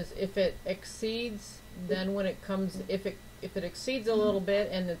do is if it exceeds, then when it comes, if it exceeds a little bit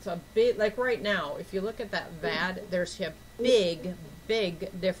and it's a bit, like right now, if you look at that VAD, there's a big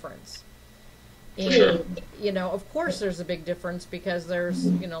difference. And, sure. you know, of course there's a big difference because there's,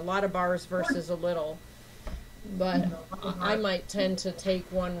 you know, a lot of bars versus a little. But I might tend to take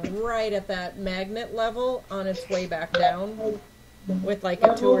one right at that magnet level on its way back down with like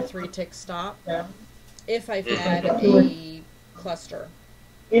a 2 or 3 tick stop if I've had a cluster,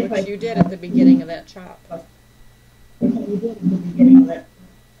 which you did at the beginning of that chop. Alright.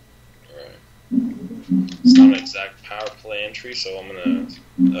 It's not an exact power play entry, so I'm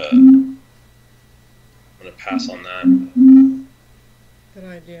gonna pass on that. Good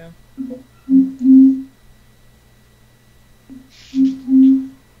idea.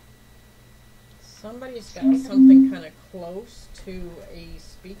 Somebody's got something kind of close to a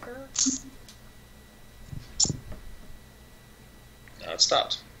speaker. Now it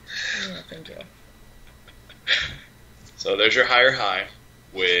stopped. Yeah, thank you. So there's your higher high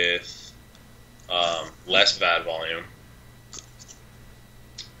with less VAD volume.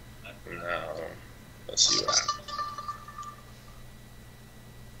 Now, let's see what happens.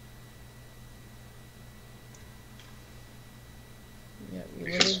 Yeah,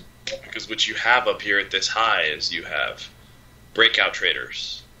 Because what you have up here at this high is you have breakout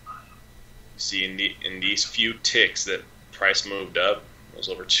traders. See, in these few ticks that price moved up, it was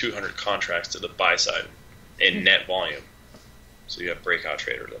over 200 contracts to the buy side in net volume. So you have breakout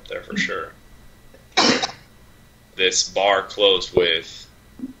traders up there for sure. This bar closed with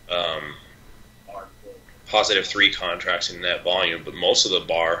positive 3 contracts in net volume, but most of the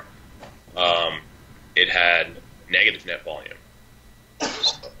bar, it had negative net volume.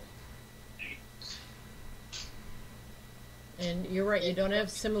 And you're right, you don't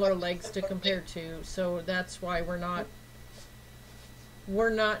have similar legs to compare to, so that's why we're not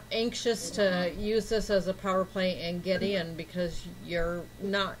anxious to use this as a power play and get in, because you're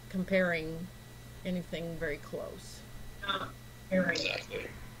not comparing anything very close. Exactly.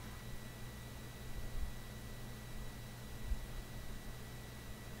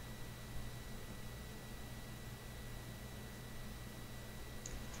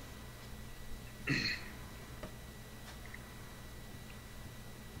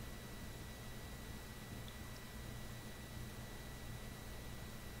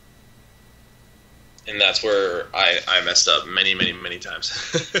 And that's where I messed up many, many, many times.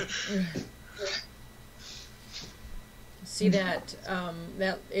 See that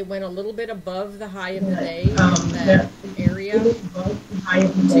that it went a little bit above the high of the day in that area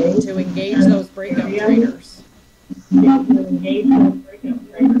to engage those breakout traders.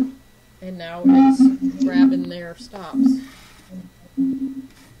 And now it's grabbing their stops.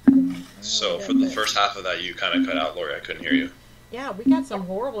 So for the first half of that, you kind of cut out, Lori. I couldn't hear you. Yeah, we got some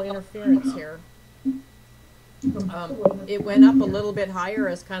horrible interference here. It went up a little bit higher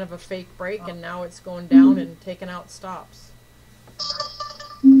as kind of a fake break, and now it's going down and taking out stops.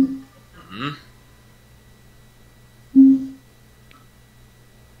 Mm-hmm.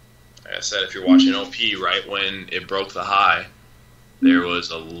 Like I said, if you're watching OP, right when it broke the high, there was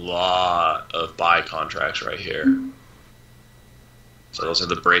a lot of buy contracts right here. So those are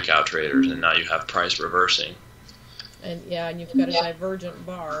the breakout traders, and now you have price reversing. And yeah, and you've got a divergent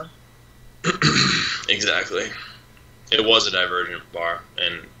bar. Exactly. It was a divergent bar,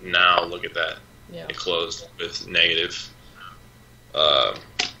 and now look at that. Yeah. It closed with negative. So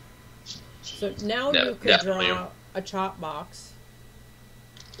now you could draw a chop box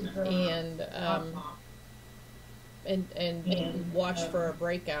and watch for a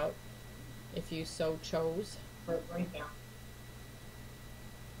breakout if you so chose.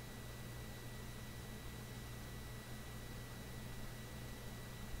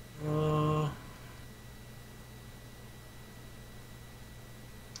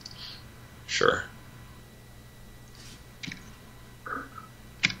 Sure.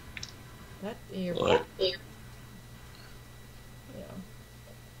 That ear. Look. Yeah.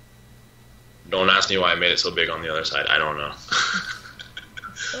 Don't ask me why I made it so big on the other side. I don't know.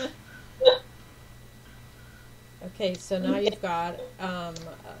 Okay, so now you've got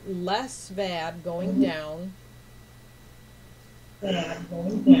less VAD going down.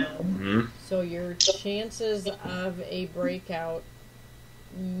 Mm-hmm. So your chances of a breakout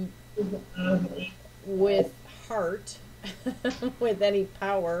with heart, with any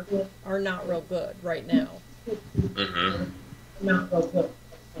power, are not real good right now. Mm-hmm.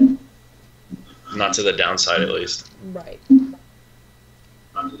 Not to the downside, at least. Right.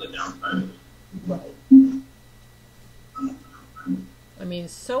 Not to the downside. I mean,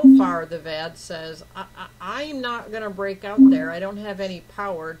 so far the VAD says, I'm not going to break out there. I don't have any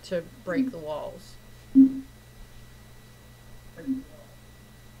power to break the walls.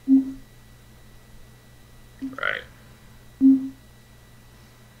 Right.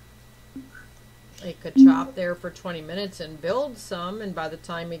 It could chop there for 20 minutes and build some, and by the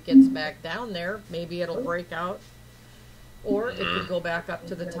time it gets back down there, maybe it'll break out. Or it could go back up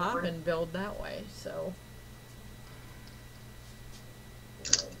to the top and build that way. So...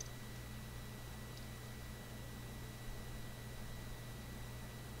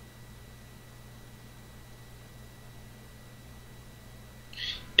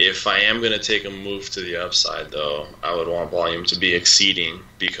 If I am going to take a move to the upside, though, I would want volume to be exceeding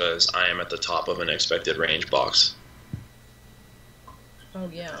because I am at the top of an expected range box. Oh,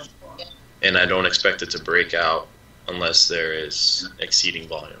 yeah. And I don't expect it to break out unless there is exceeding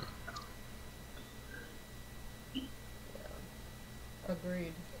volume.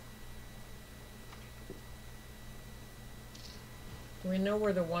 Agreed. Do we know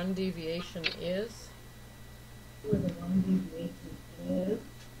where the one deviation is?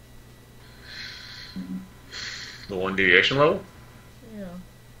 The one deviation level? Yeah.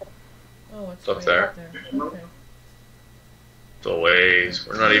 Oh, it's up way there. Up there. Okay. The ways.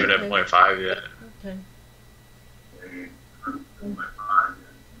 We're not even at 0.5 yet. Okay.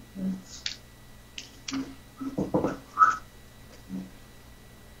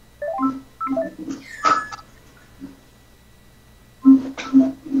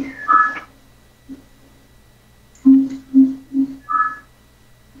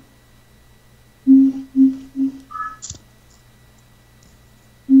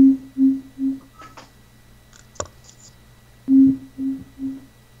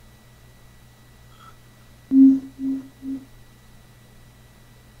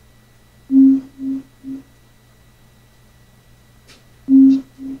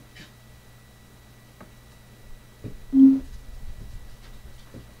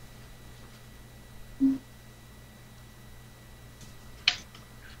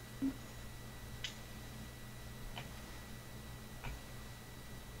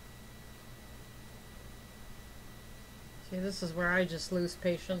 See, this is where I just lose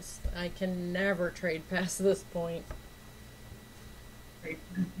patience. I can never trade past this point.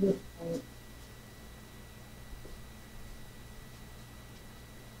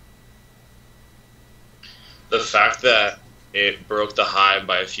 The fact that it broke the high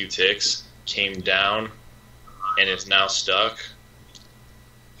by a few ticks came down and is now stuck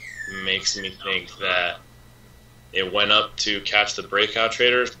makes me think that it went up to catch the breakout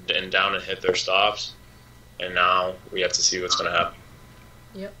traders and down and hit their stops, and now we have to see what's going to happen.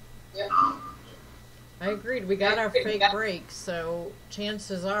 Yep. I agreed. We got our fake break, so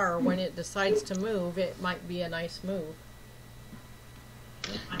chances are when it decides to move, it might be a nice move.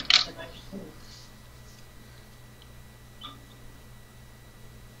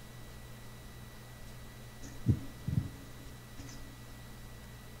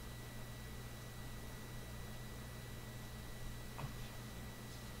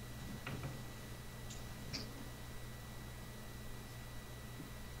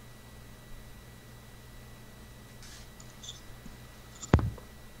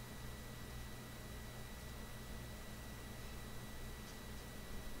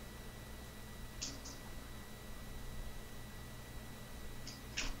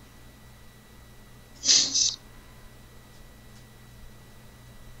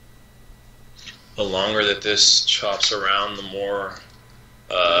 The longer that this chops around, the more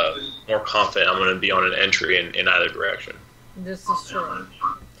confident I'm going to be on an entry in either direction. This is true.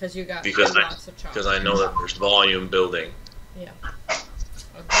 Because you got Because lots of chops. because I know that there's volume building. Yeah.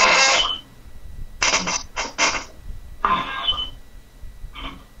 Okay.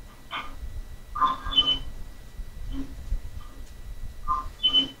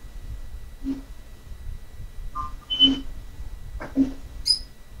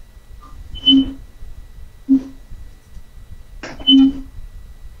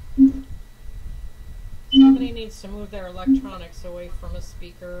 Somebody needs to move their electronics away from a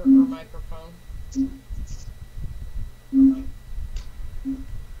speaker or microphone.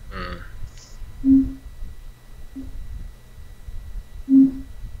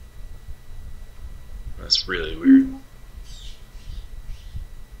 That's really weird.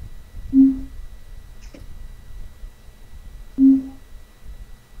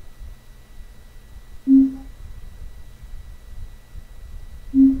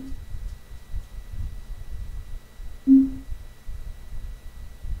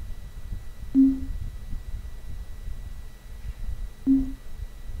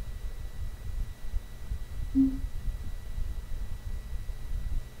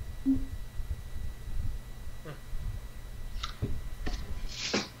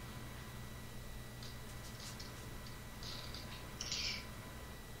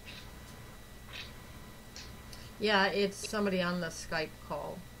 Yeah, it's somebody on the Skype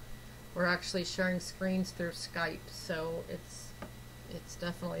call. We're actually sharing screens through Skype, so it's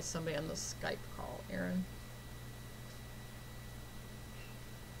definitely somebody on the Skype call, Aaron.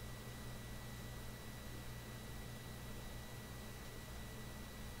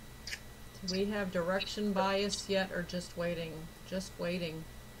 Do we have direction bias yet, or just waiting? Just waiting.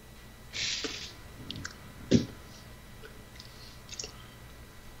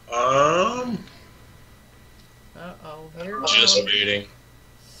 Uh-oh, here it Just goes. waiting.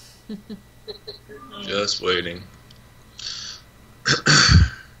 Just waiting.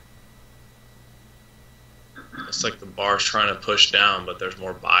 It's like the bar's trying to push down, but there's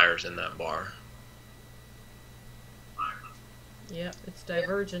more buyers in that bar. Yep, it's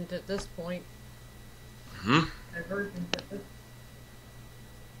divergent at this point. Divergent at this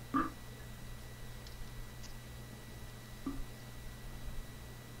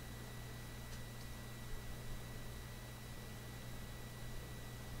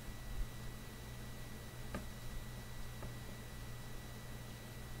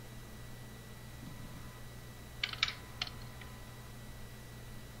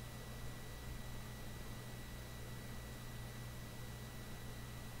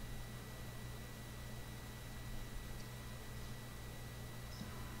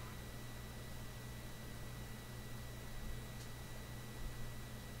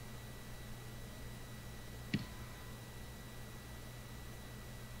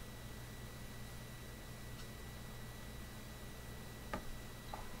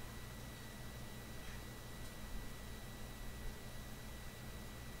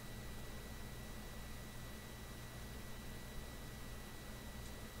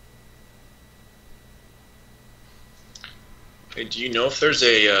Hey, do you know if there's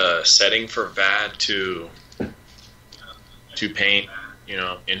a setting for VAD to paint,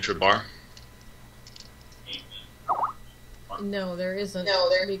 intra-bar? No, there isn't.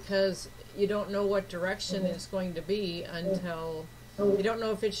 Because you don't know what direction it's going to be until you don't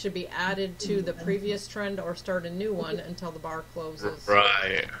know if it should be added to the previous trend or start a new one until the bar closes.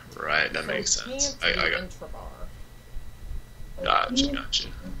 Right. That So makes it sense. can't I be got intra-bar. Gotcha.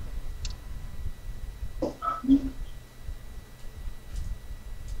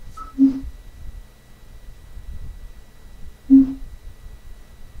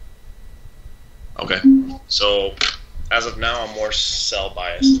 Okay. So as of now, I'm more sell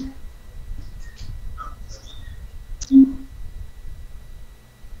biased.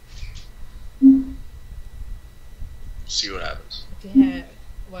 See what happens.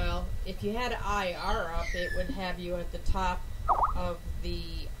 If you had IR up, it would have you at the top of the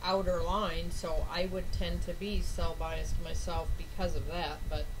outer line, so I would tend to be sell biased myself because of that,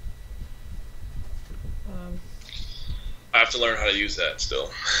 but I have to learn how to use that still.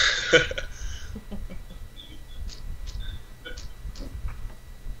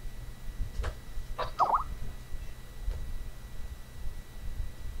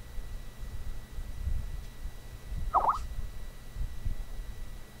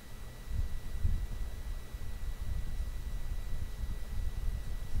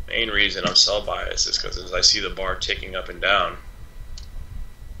 Main reason I'm sell biased is because as I see the bar ticking up and down,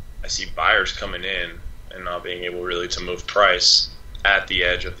 I see buyers coming in and not being able really to move price at the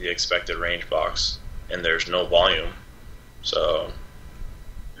edge of the expected range box, and there's no volume. So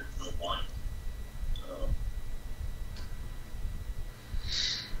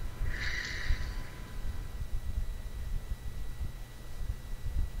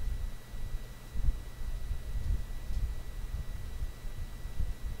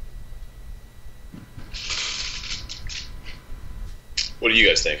what do you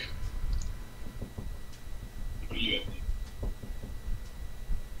guys think?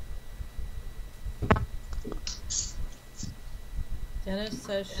 Dennis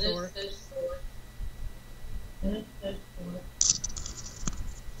says short.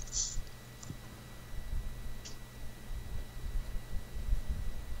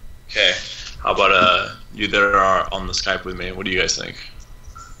 Okay, how about you that are on the Skype with me? What do you guys think?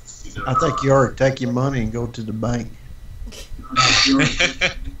 I think you ought to take your money and go to the bank.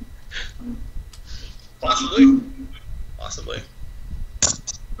 Possibly.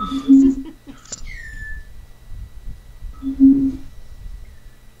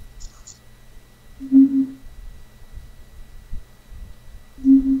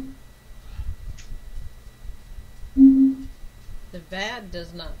 The VAD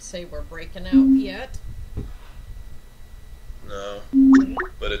does not say we're breaking out yet. No,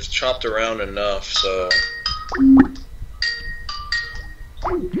 but it's chopped around enough, so.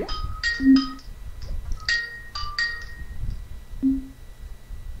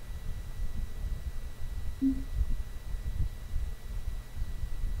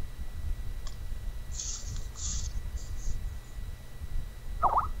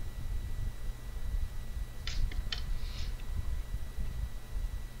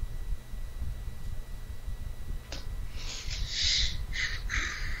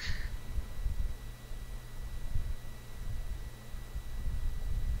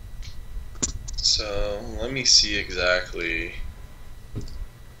 So let me see exactly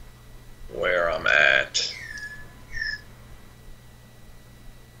where I'm at.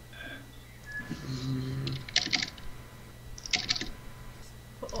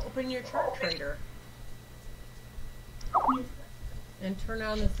 Open your chart trader and turn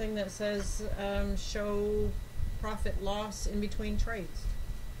on the thing that says show profit loss in between trades.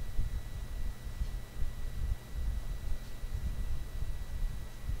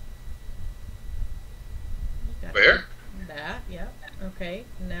 Where? That, yep. Okay,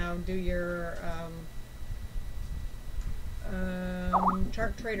 now do your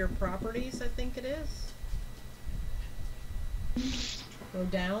chart trader properties, I think it is. Go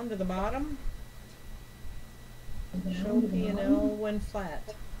down to the bottom. Show P&L when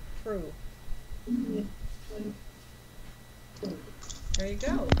flat. True. There you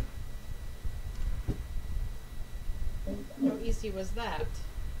go. How easy was that?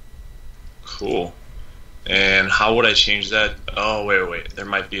 Cool. And how would I change that? Oh, wait. There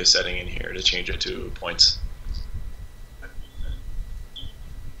might be a setting in here to change it to points.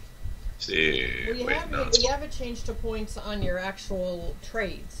 See. Well, you have it changed to points on your actual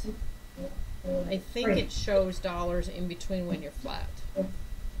trades. I think it shows dollars in between when you're flat.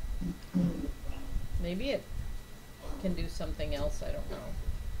 Maybe it can do something else, I don't know.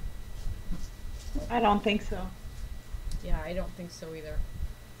 I don't think so. Yeah, I don't think so either.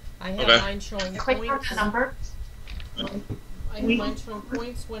 I have mine showing points. I have mine showing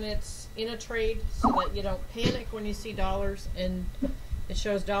points when it's in a trade so that you don't panic when you see dollars, and it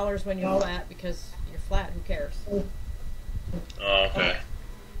shows dollars when you're flat because you're flat, who cares? Oh, okay.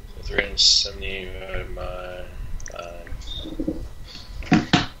 So 370 divided by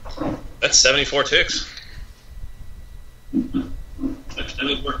 5. That's 74 ticks. That's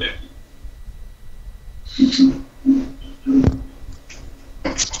 74 ticks.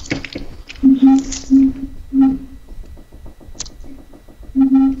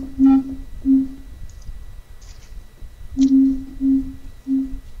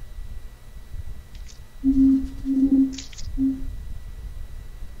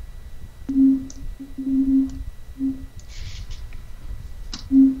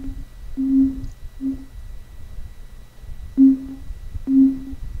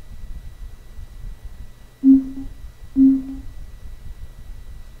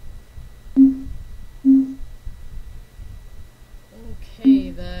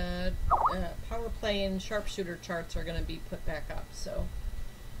 Okay, the power play and sharpshooter charts are going to be put back up, so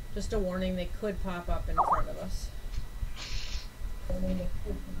just a warning, they could pop up in front of us.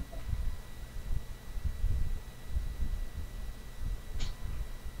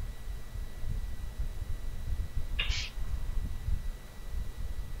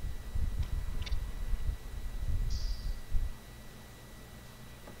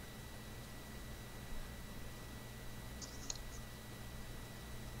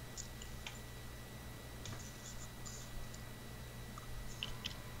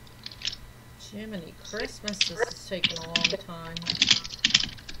 Jiminy Christmas, this is taking a long time.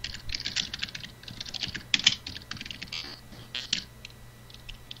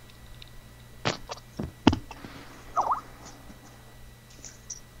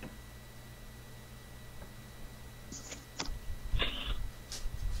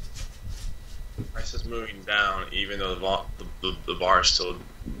 Price is moving down, even though the bar is still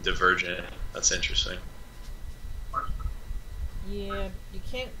divergent. That's interesting. Yeah, you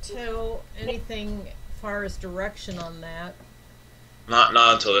can't tell anything as far as direction on that. Not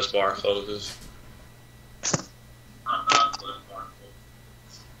until this bar closes.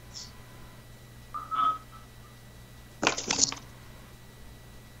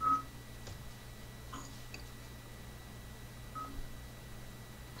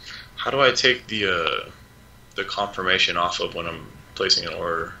 How do I take the confirmation off of when I'm placing an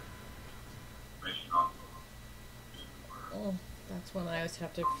order? Oh, that's when I always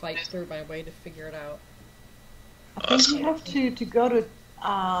have to fight through my way to figure it out. I think you have to go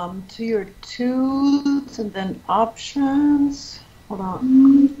to your tools and then options. Hold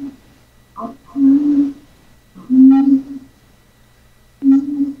on.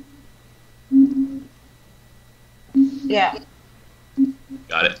 Yeah.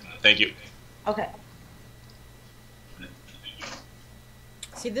 Got it. Thank you. Okay.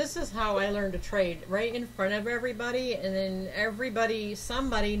 See, this is how I learned to trade, right in front of everybody, and then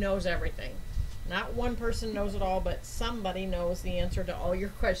somebody knows everything. Not one person knows it all, but somebody knows the answer to all your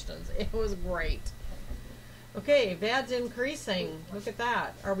questions. It was great. Okay, VAD's increasing. Look at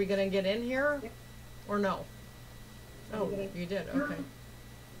that. Are we going to get in here or no? Oh, you did. Okay.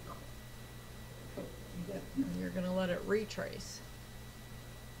 You're going to let it retrace.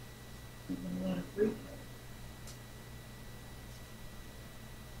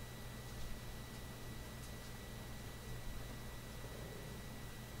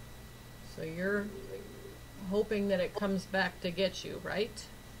 So you're hoping that it comes back to get you, right?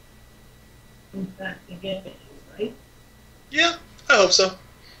 Comes back to get it, right? Yeah, I hope so.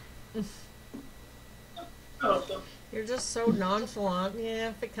 You're just so nonchalant. Yeah,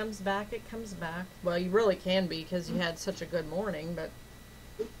 if it comes back, it comes back. Well, you really can be because you had such a good morning, but...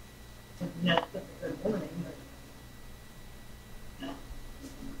 Not such a good morning, but...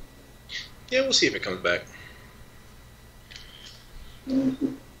 Yeah, we'll see if it comes back.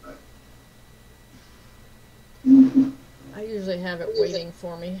 I usually have it waiting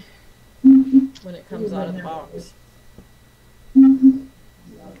for me when it comes out of the box.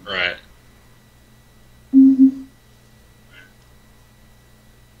 Right.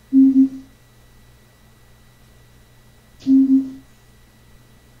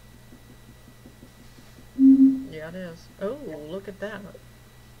 Yeah, it is. Oh, look at that.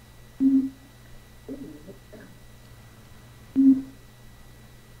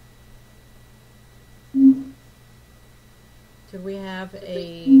 Did we have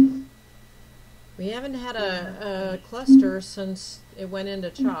we haven't had a cluster since it went into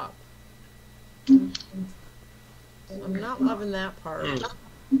chop. I'm not loving that part.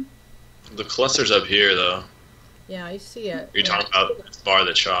 The cluster's up here, though. Yeah, I see it. You're talking about this bar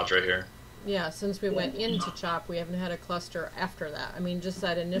that chopped right here. Yeah, since we went into chop, we haven't had a cluster after that. I mean, just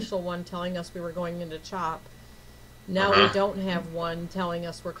that initial one telling us we were going into chop. Now we don't have one telling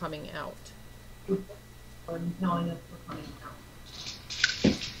us we're coming out. Or telling us we're coming out.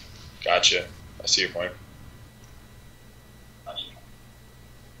 Gotcha. I see your point.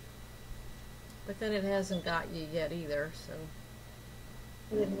 But then it hasn't got you yet either, so.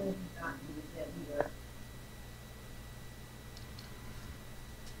 It hasn't gotten you yet either.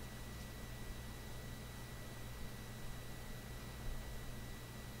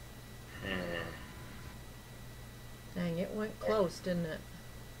 Dang, it went close, didn't it?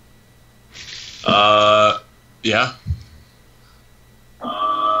 Yeah.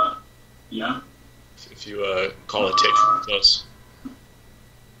 Yeah. If you call a tick close.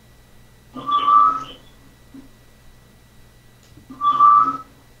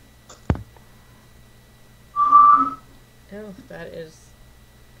 Oh, that is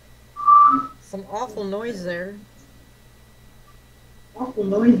some awful noise there. Awful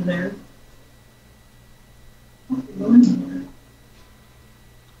noise there. Awful noise there.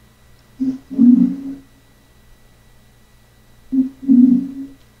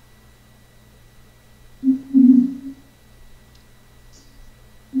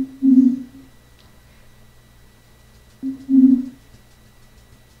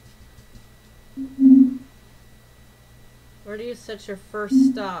 Where do you set your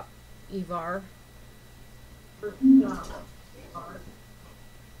first stop, Ivar?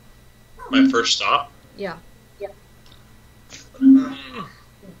 My first stop? Yeah.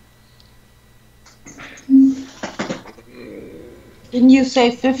 Didn't you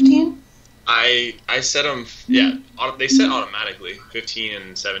say 15? I set them, yeah, they set automatically, 15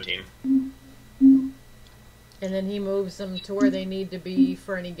 and 17. And then he moves them to where they need to be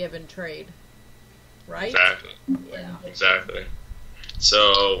for any given trade. Right? Exactly. Yeah. Exactly.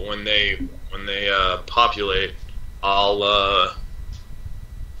 So when they populate, I'll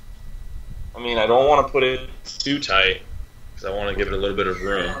I mean, I don't want to put it too tight because I want to give it a little bit of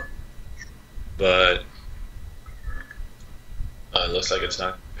room, but it looks like it's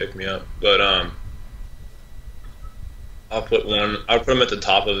not pick me up. But I'll put them at the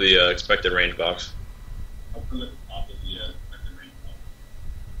top of the expected range box.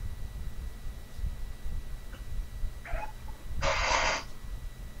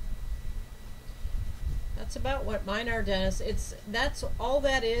 That's about what mine are, Dennis. That's all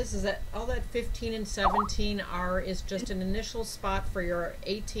that is that all that 15 and 17 is just an initial spot for your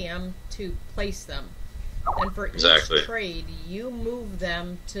ATM to place them. And for Exactly. each trade, you move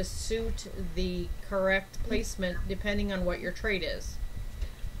them to suit the correct placement depending on what your trade is.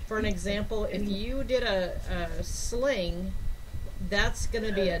 For an example, if you did a sling, that's going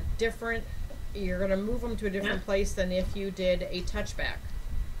to be a different, you're going to move them to a different place than if you did a touchback.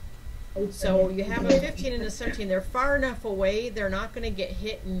 So you have a 15 and a 17. They're far enough away. They're not going to get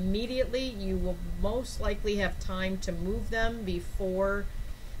hit immediately. You will most likely have time to move them before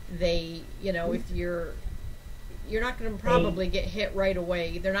they, if you're not going to probably get hit right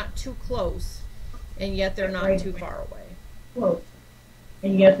away. They're not too close, and yet they're not too far away. Close.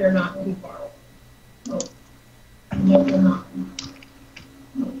 And yet they're not too far away. Close. And yet they're not. Close.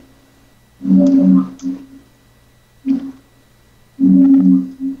 And yet they're not.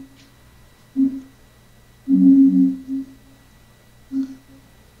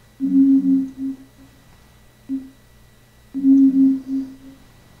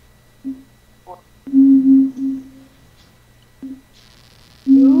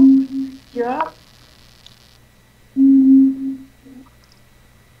 Yeah.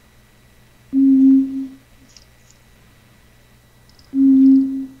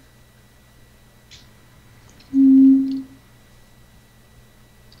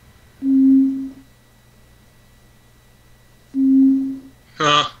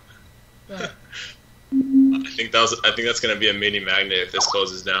 I think that's going to be a mini magnet if this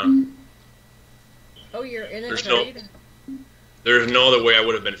closes down. Oh, you're in a trade? There's no other way I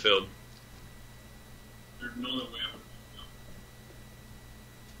would have been filled.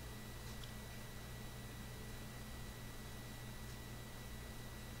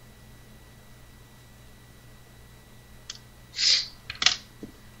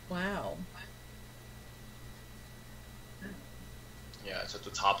 Wow. Yeah, it's at the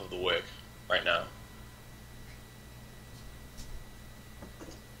top of the wick right now.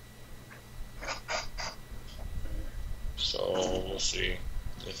 So we'll see.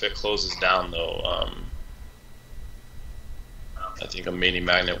 If it closes down, though, I think a mini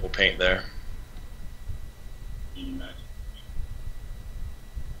magnet will paint there.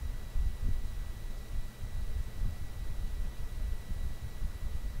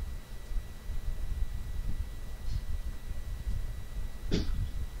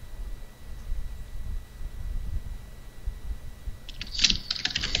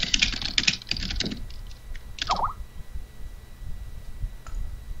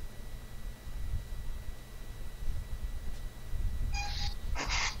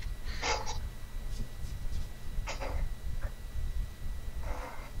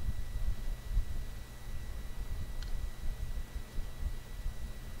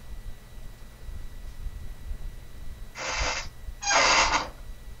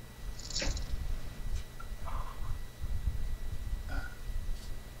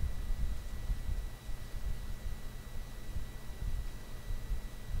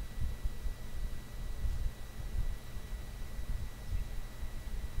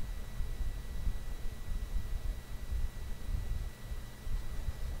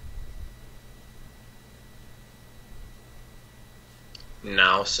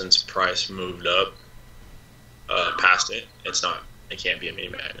 Now, since price moved up past it, it's not It can't be a mini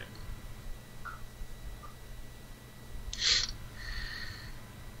magnet.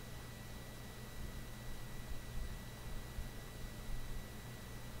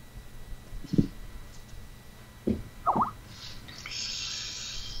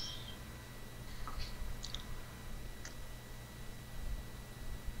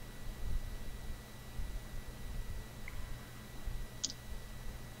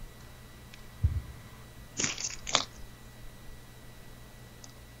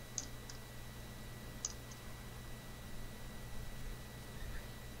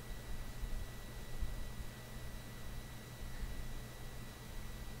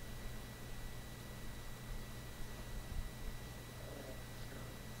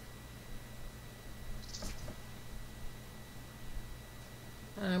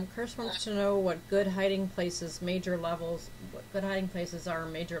 Chris wants to know what good hiding places, major levels, what good hiding places are,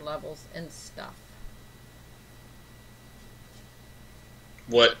 major levels, and stuff.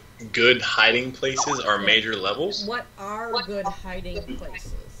 What good hiding places are major levels? What are good hiding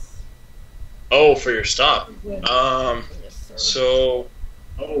places? Oh, for your stop. Yes, sir. So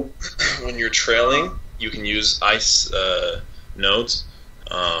when you're trailing, you can use ice nodes.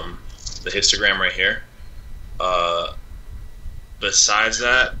 The histogram right here. Besides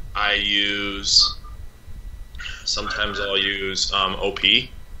that, sometimes I'll use OP.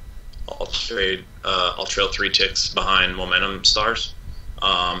 I'll trail 3 ticks behind momentum stars.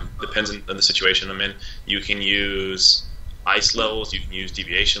 Depends on the situation I'm in. You can use ice levels, you can use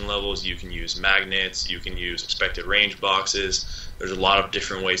deviation levels, you can use magnets, you can use expected range boxes. There's a lot of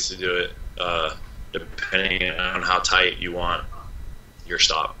different ways to do it, depending on how tight you want your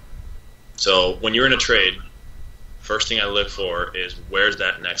stop. So when you're in a trade, first thing I look for is where's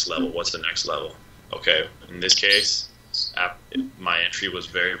that next level? What's the next level? Okay, in this case, my entry was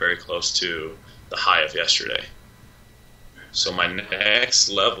very, very close to the high of yesterday. So my next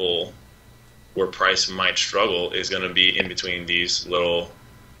level where price might struggle is going to be in between these little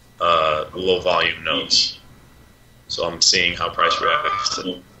low volume nodes. So I'm seeing how price reacts.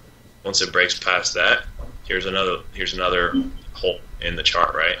 Once it breaks past that, here's another hole in the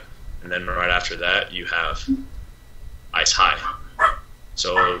chart, right? And then right after that, you have ice high.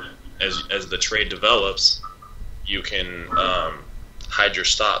 So as the trade develops, you can hide your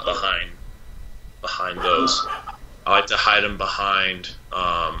stop behind those. I like to hide them behind,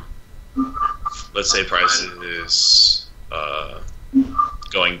 let's say price is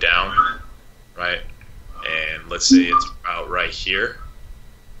going down, right? And let's say it's about right here.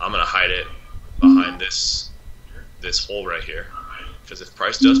 I'm going to hide it behind this hole right here. Because if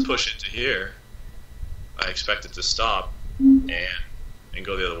price does push into here, I expect it to stop and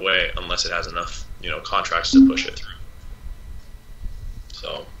go the other way unless it has enough, contracts to push it through.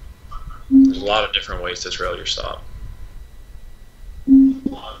 So there's a lot of different ways to trail your stop.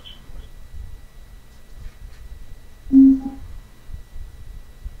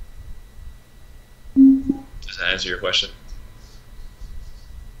 Does that answer your question?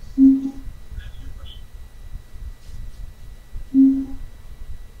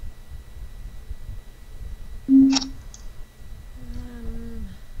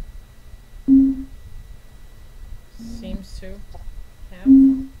 Seems to have.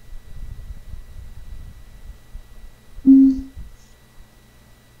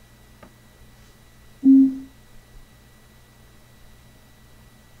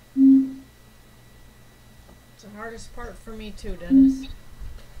 It's the hardest part for me too, Dennis.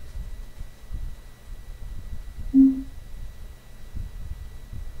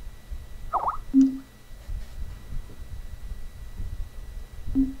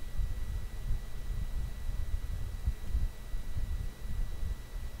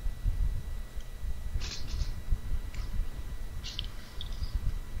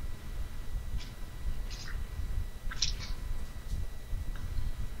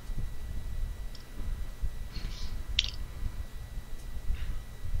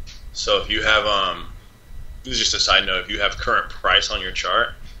 So if you have, this is just a side note, if you have current price on your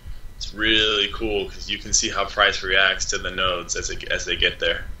chart, it's really cool because you can see how price reacts to the nodes as they get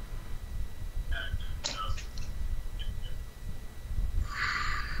there.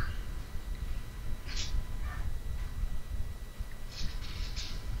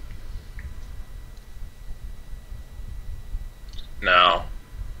 Now,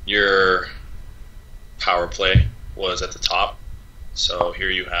 your power play was at the top. So here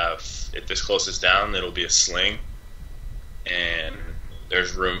you have, if this closes down, it'll be a sling. And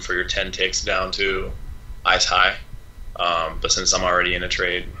there's room for your 10 ticks down to ice high. But since I'm already in a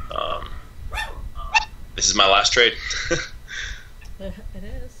trade, this is my last trade. It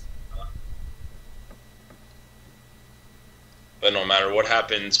is. But no matter what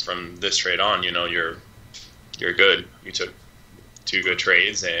happens from this trade on, you're good. You took 2 good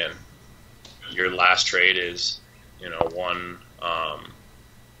trades, and your last trade is, one.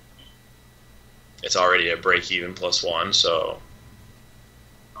 It's already a break even +1, so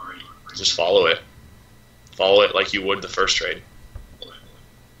just follow it. Follow it like you would the first trade.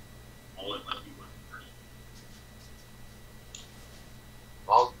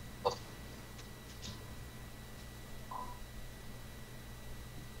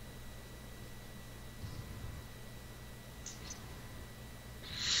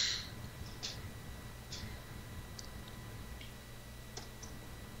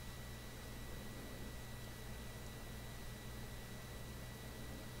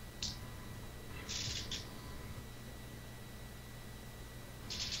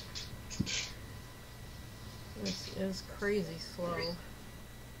 This is crazy slow.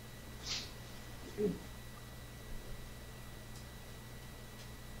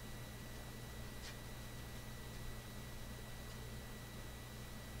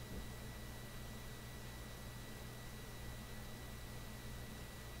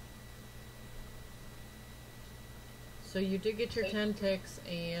 So you did get your 10 ticks,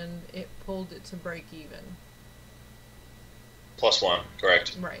 and it pulled it to break even. +1,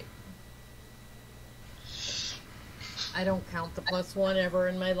 correct. Right. I don't count the +1 ever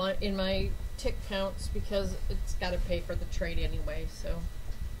in my tick counts because it's got to pay for the trade anyway. So.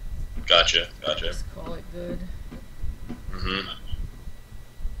 Gotcha. Just call it good. Mhm.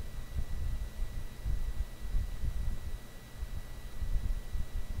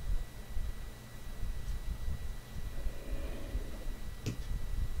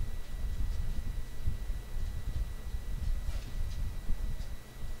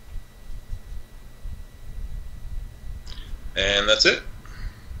 And that's it.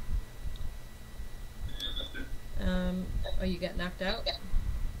 Oh, you got knocked out? Okay.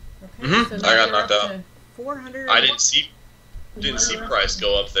 Mhm. So now I got you're knocked up out. to 400. I didn't see price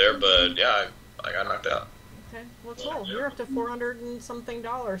go up there, but yeah, I got knocked out. Okay. Well, cool. You're up to $400 and something.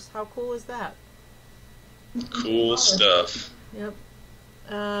 How cool is that? Cool stuff. Yep.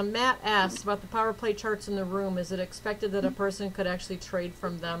 Matt asked about the power play charts in the room. Is it expected that a person could actually trade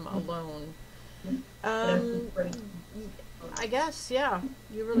from them alone? I guess, yeah,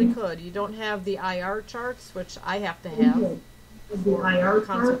 you really could. You don't have the IR charts, which I have to have for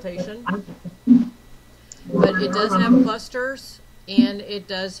consultation. But it does have clusters, and it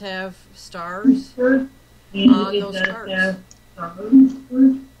does have stars on those charts.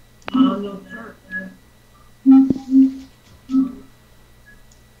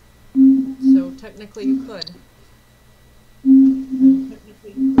 So technically you could.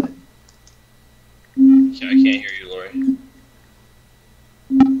 Yeah, I can't hear you, Lori.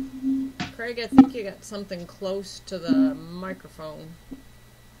 Craig, I think you got something close to the microphone.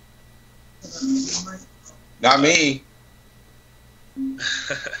 Not me.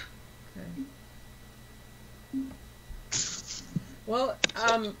 Okay. Well,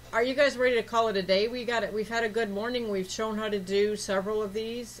 are you guys ready to call it a day? We've had a good morning. We've shown how to do several of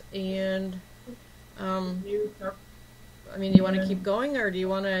these, and I mean, do you want to keep going, or do you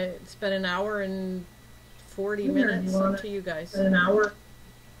want to spend an hour and 40 minutes? Up to you guys. An hour,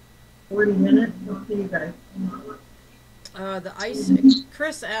 40 minutes. Up to you guys. The ice.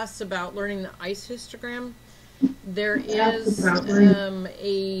 Chris asks about learning the ice histogram. There is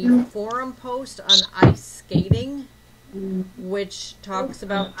a forum post on ice skating, which talks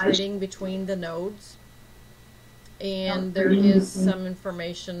about trading between the nodes, and there is some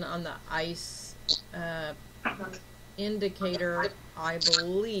information on the ice indicator, I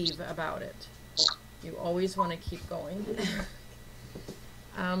believe, about it. You always want to keep going.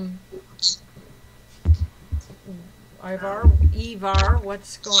 Ivar,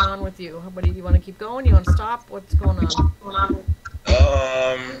 what's going on with you? What do you want to keep going? You want to stop? What's going on?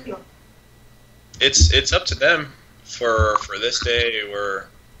 It's up to them. For this day, we're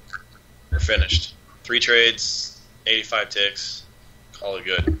finished. 3 trades, 85 ticks. Call it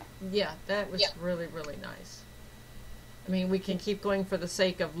good. Yeah, that was really, really nice. I mean, we can keep going for the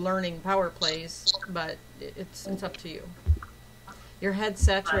sake of learning power plays, but it's up to you. Your head's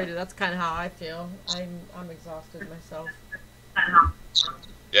saturated. That's kind of how I feel. I'm exhausted myself.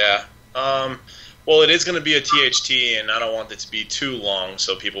 Yeah. Well, it is going to be a THT, and I don't want it to be too long,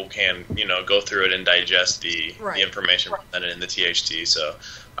 so people can, go through it and digest the information presented in the THT. So,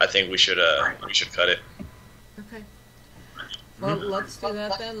 I think we should cut it. Okay. Well, let's do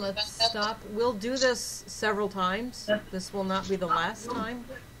that then. Let's stop. We'll do this several times. This will not be the last time.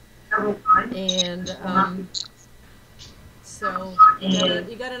 And so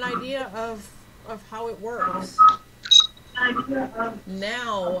you got an idea of how it works.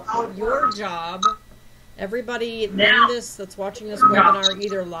 Now, your job, everybody in this that's watching this webinar,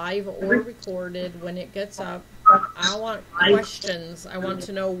 either live or recorded, when it gets up, I want questions. I want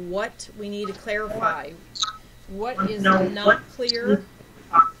to know what we need to clarify. What is not clear?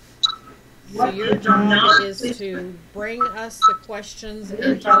 So your job is to bring us the questions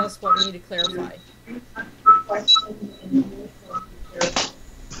and tell us what we need to clarify.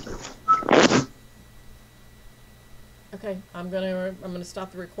 Okay, I'm gonna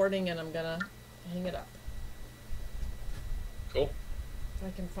stop the recording and I'm gonna hang it up. Cool. If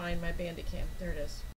I can find my Bandicam. There it is.